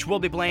bands which will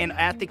be playing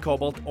at the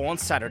Cobalt on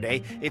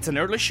Saturday. It's an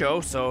early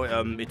show, so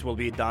it will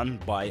be done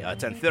by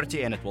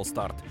 10:30 and it will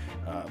start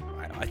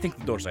I think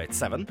the doors are at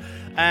 7.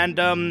 And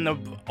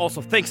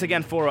also, thanks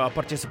again for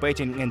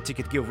participating in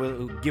ticket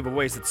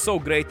giveaways. It's so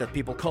great that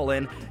people call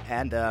in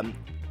and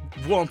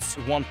want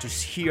to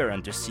hear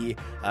and to see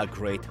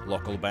great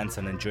local bands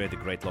and enjoy the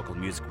great local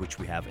music which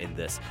we have in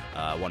this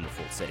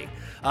wonderful city.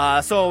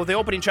 So the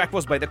opening track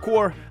was by The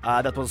Core.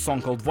 That was a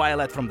song called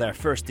Violet from their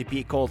first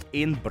EP called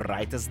In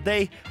Brightest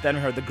Day. Then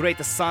we heard The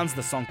Greatest Sons.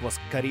 The song was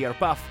Career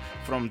Path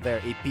from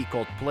their EP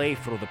called Play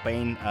Through the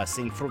Pain,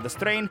 Sing Through the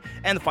Strain.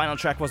 And the final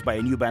track was by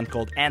a new band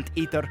called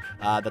Anteater.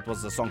 That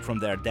was a song from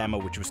their demo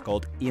which was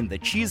called In the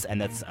Cheese, and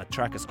that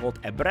track is called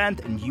A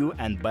Brand New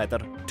and Better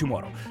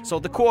Tomorrow. So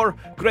The Core,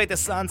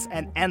 Greatest Sons,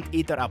 and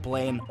Anteater are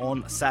playing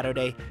on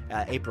Saturday,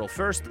 April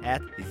 1st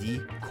at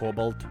the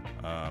Cobalt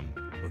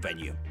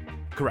venue.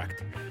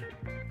 Correct.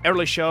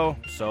 Early show,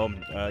 so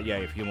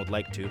if you would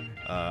like to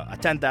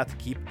attend that,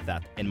 keep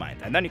that in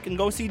mind. And then you can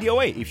go see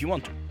DOA if you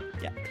want to.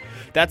 Yeah,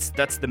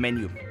 that's the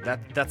menu.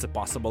 That's a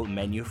possible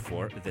menu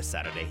for this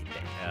Saturday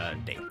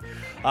day.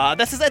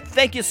 This is it.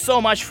 Thank you so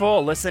much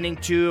for listening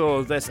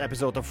to this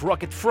episode of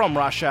Rocket from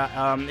Russia.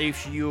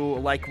 If you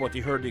like what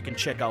you heard, you can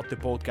check out the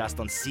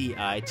podcast on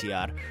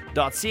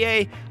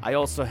CITR.ca. I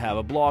also have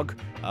a blog,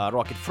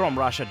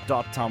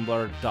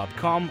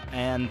 rocketfromrussia.tumblr.com,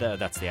 and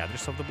that's the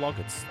address of the blog.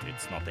 It's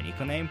not an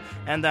eco name.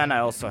 And then I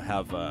also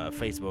have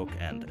Facebook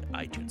and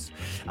iTunes.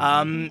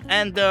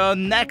 And the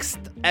next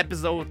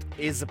episode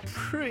is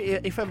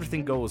if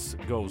everything goes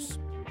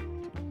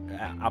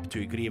up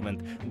to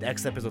agreement, the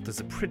next episode is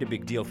a pretty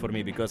big deal for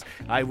me because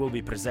I will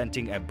be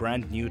presenting a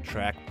brand new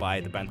track by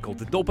the band called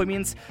The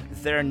Dopamines.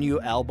 Their new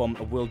album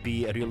will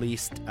be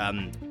released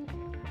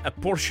a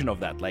portion of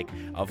that, like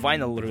a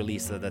vinyl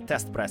release, the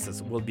test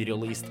presses will be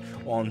released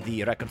on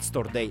the Record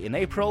Store Day in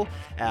April,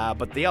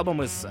 but the album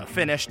is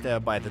finished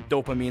by the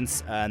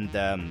Dopamines, and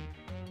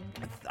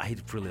I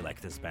really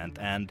like this band,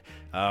 and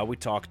we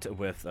talked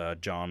with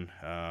John,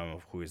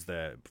 who is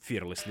the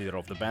fearless leader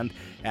of the band,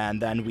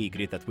 and then we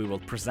agreed that we will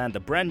present a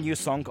brand new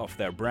song of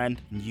their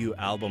brand new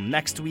album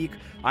next week.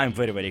 I'm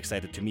very, very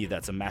excited. To me,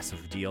 that's a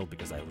massive deal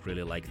because I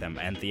really like them,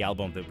 and the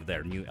album,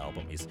 their new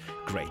album, is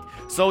great.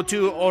 So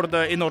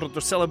in order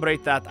to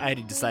celebrate that, I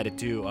decided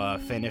to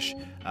finish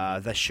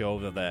the show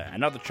with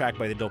another track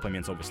by the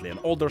Dopamines, obviously an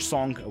older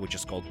song, which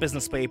is called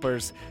Business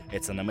Papers.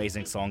 It's an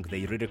amazing song.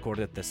 They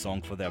re-recorded this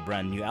song for their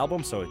brand new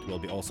album, so it will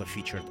be also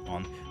featured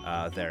on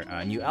their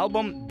new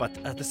album, but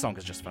the song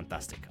is just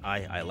fantastic.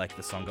 I like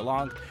the song a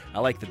lot. I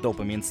like the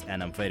Dopamines,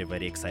 and I'm very,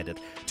 very excited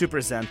to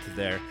present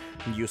their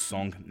new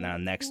song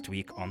next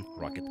week on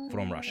Rocket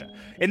from Russia.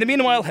 In the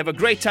meanwhile, have a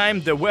great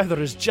time. The weather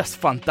is just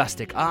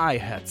fantastic. I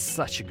had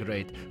such a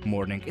great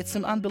morning. It's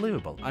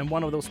unbelievable. I'm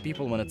one of those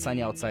people, when it's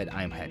sunny outside,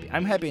 I'm happy.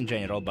 I'm happy in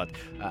general, but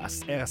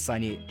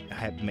sunny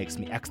makes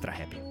me extra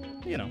happy.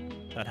 You know,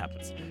 that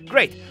happens.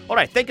 Great. All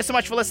right. Thank you so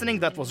much for listening.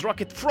 That was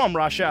Rocket from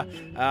Russia.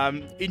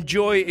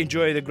 Enjoy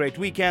the great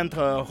weekend.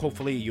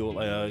 Hopefully you'll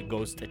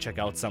go check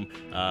out some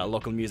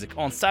local music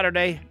on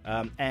Saturday.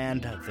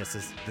 And this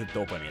is the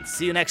Dopamine.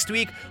 See you next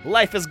week.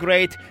 Life is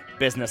great.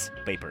 Business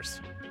Papers.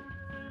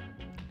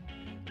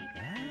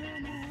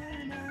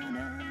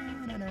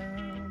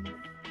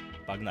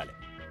 Погнали.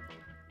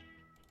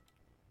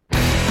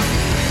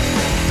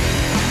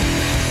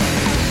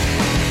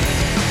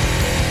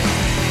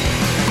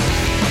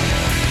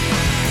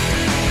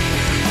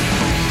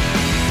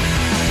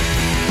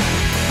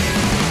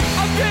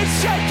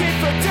 Shaking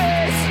for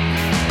days,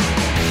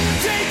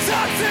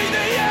 detoxing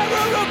the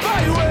error of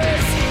my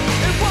ways.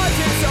 It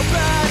wasn't so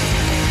bad,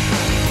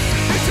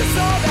 it's just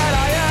all that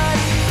I had.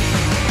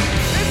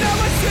 And now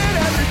I sit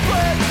every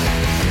breath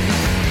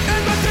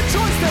and let the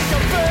choice take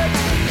effect.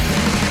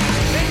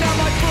 And now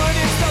my foot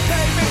is the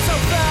pavement so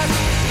fast.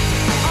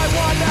 I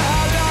wonder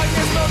how long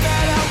this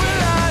momentum will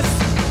last.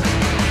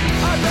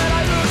 I bet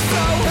I look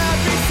so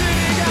happy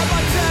sitting at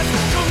my desk,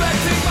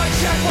 collecting my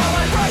check while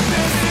I write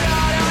this.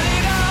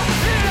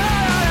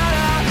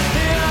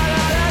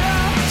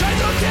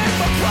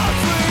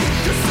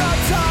 Cause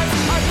sometimes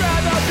I'd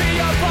rather be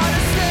up on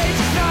a stage,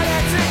 not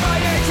acting my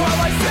age while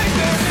I sing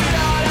this.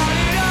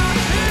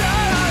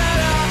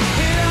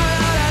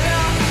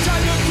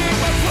 Trying to keep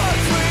my plug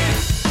sweet.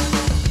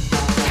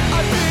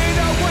 I've been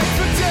awake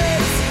for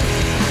days,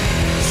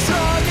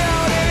 strung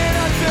out in an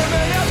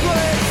unfamiliar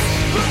place,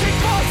 looking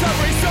for some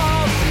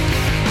resolve,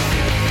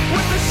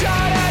 with a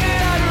shot at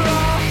it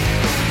Adderall.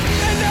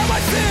 And now I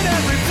sit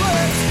and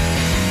reflect,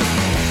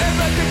 and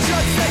let the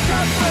judge take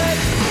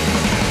conflict.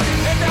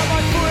 Now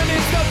my foot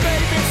is the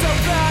pavement so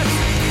fast.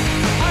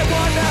 I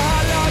wonder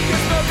how long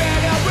this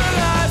momentum will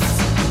last.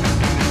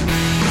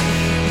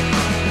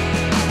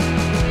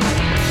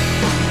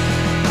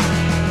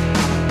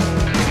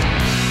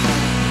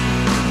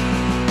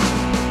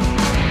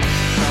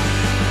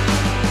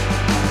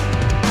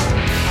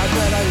 I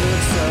bet I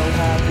look so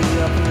happy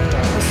up here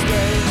on the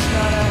stage,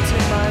 not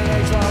acting my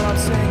age while I'm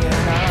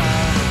singing now.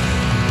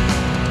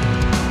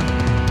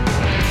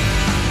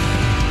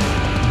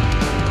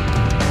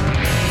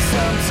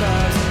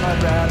 Sometimes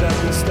I'd rather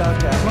be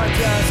stuck at my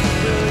desk,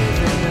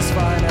 relieving this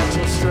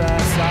financial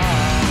stress.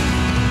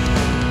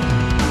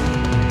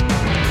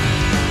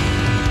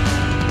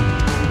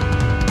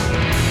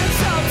 And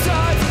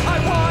sometimes I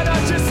wanna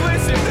just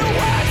listen to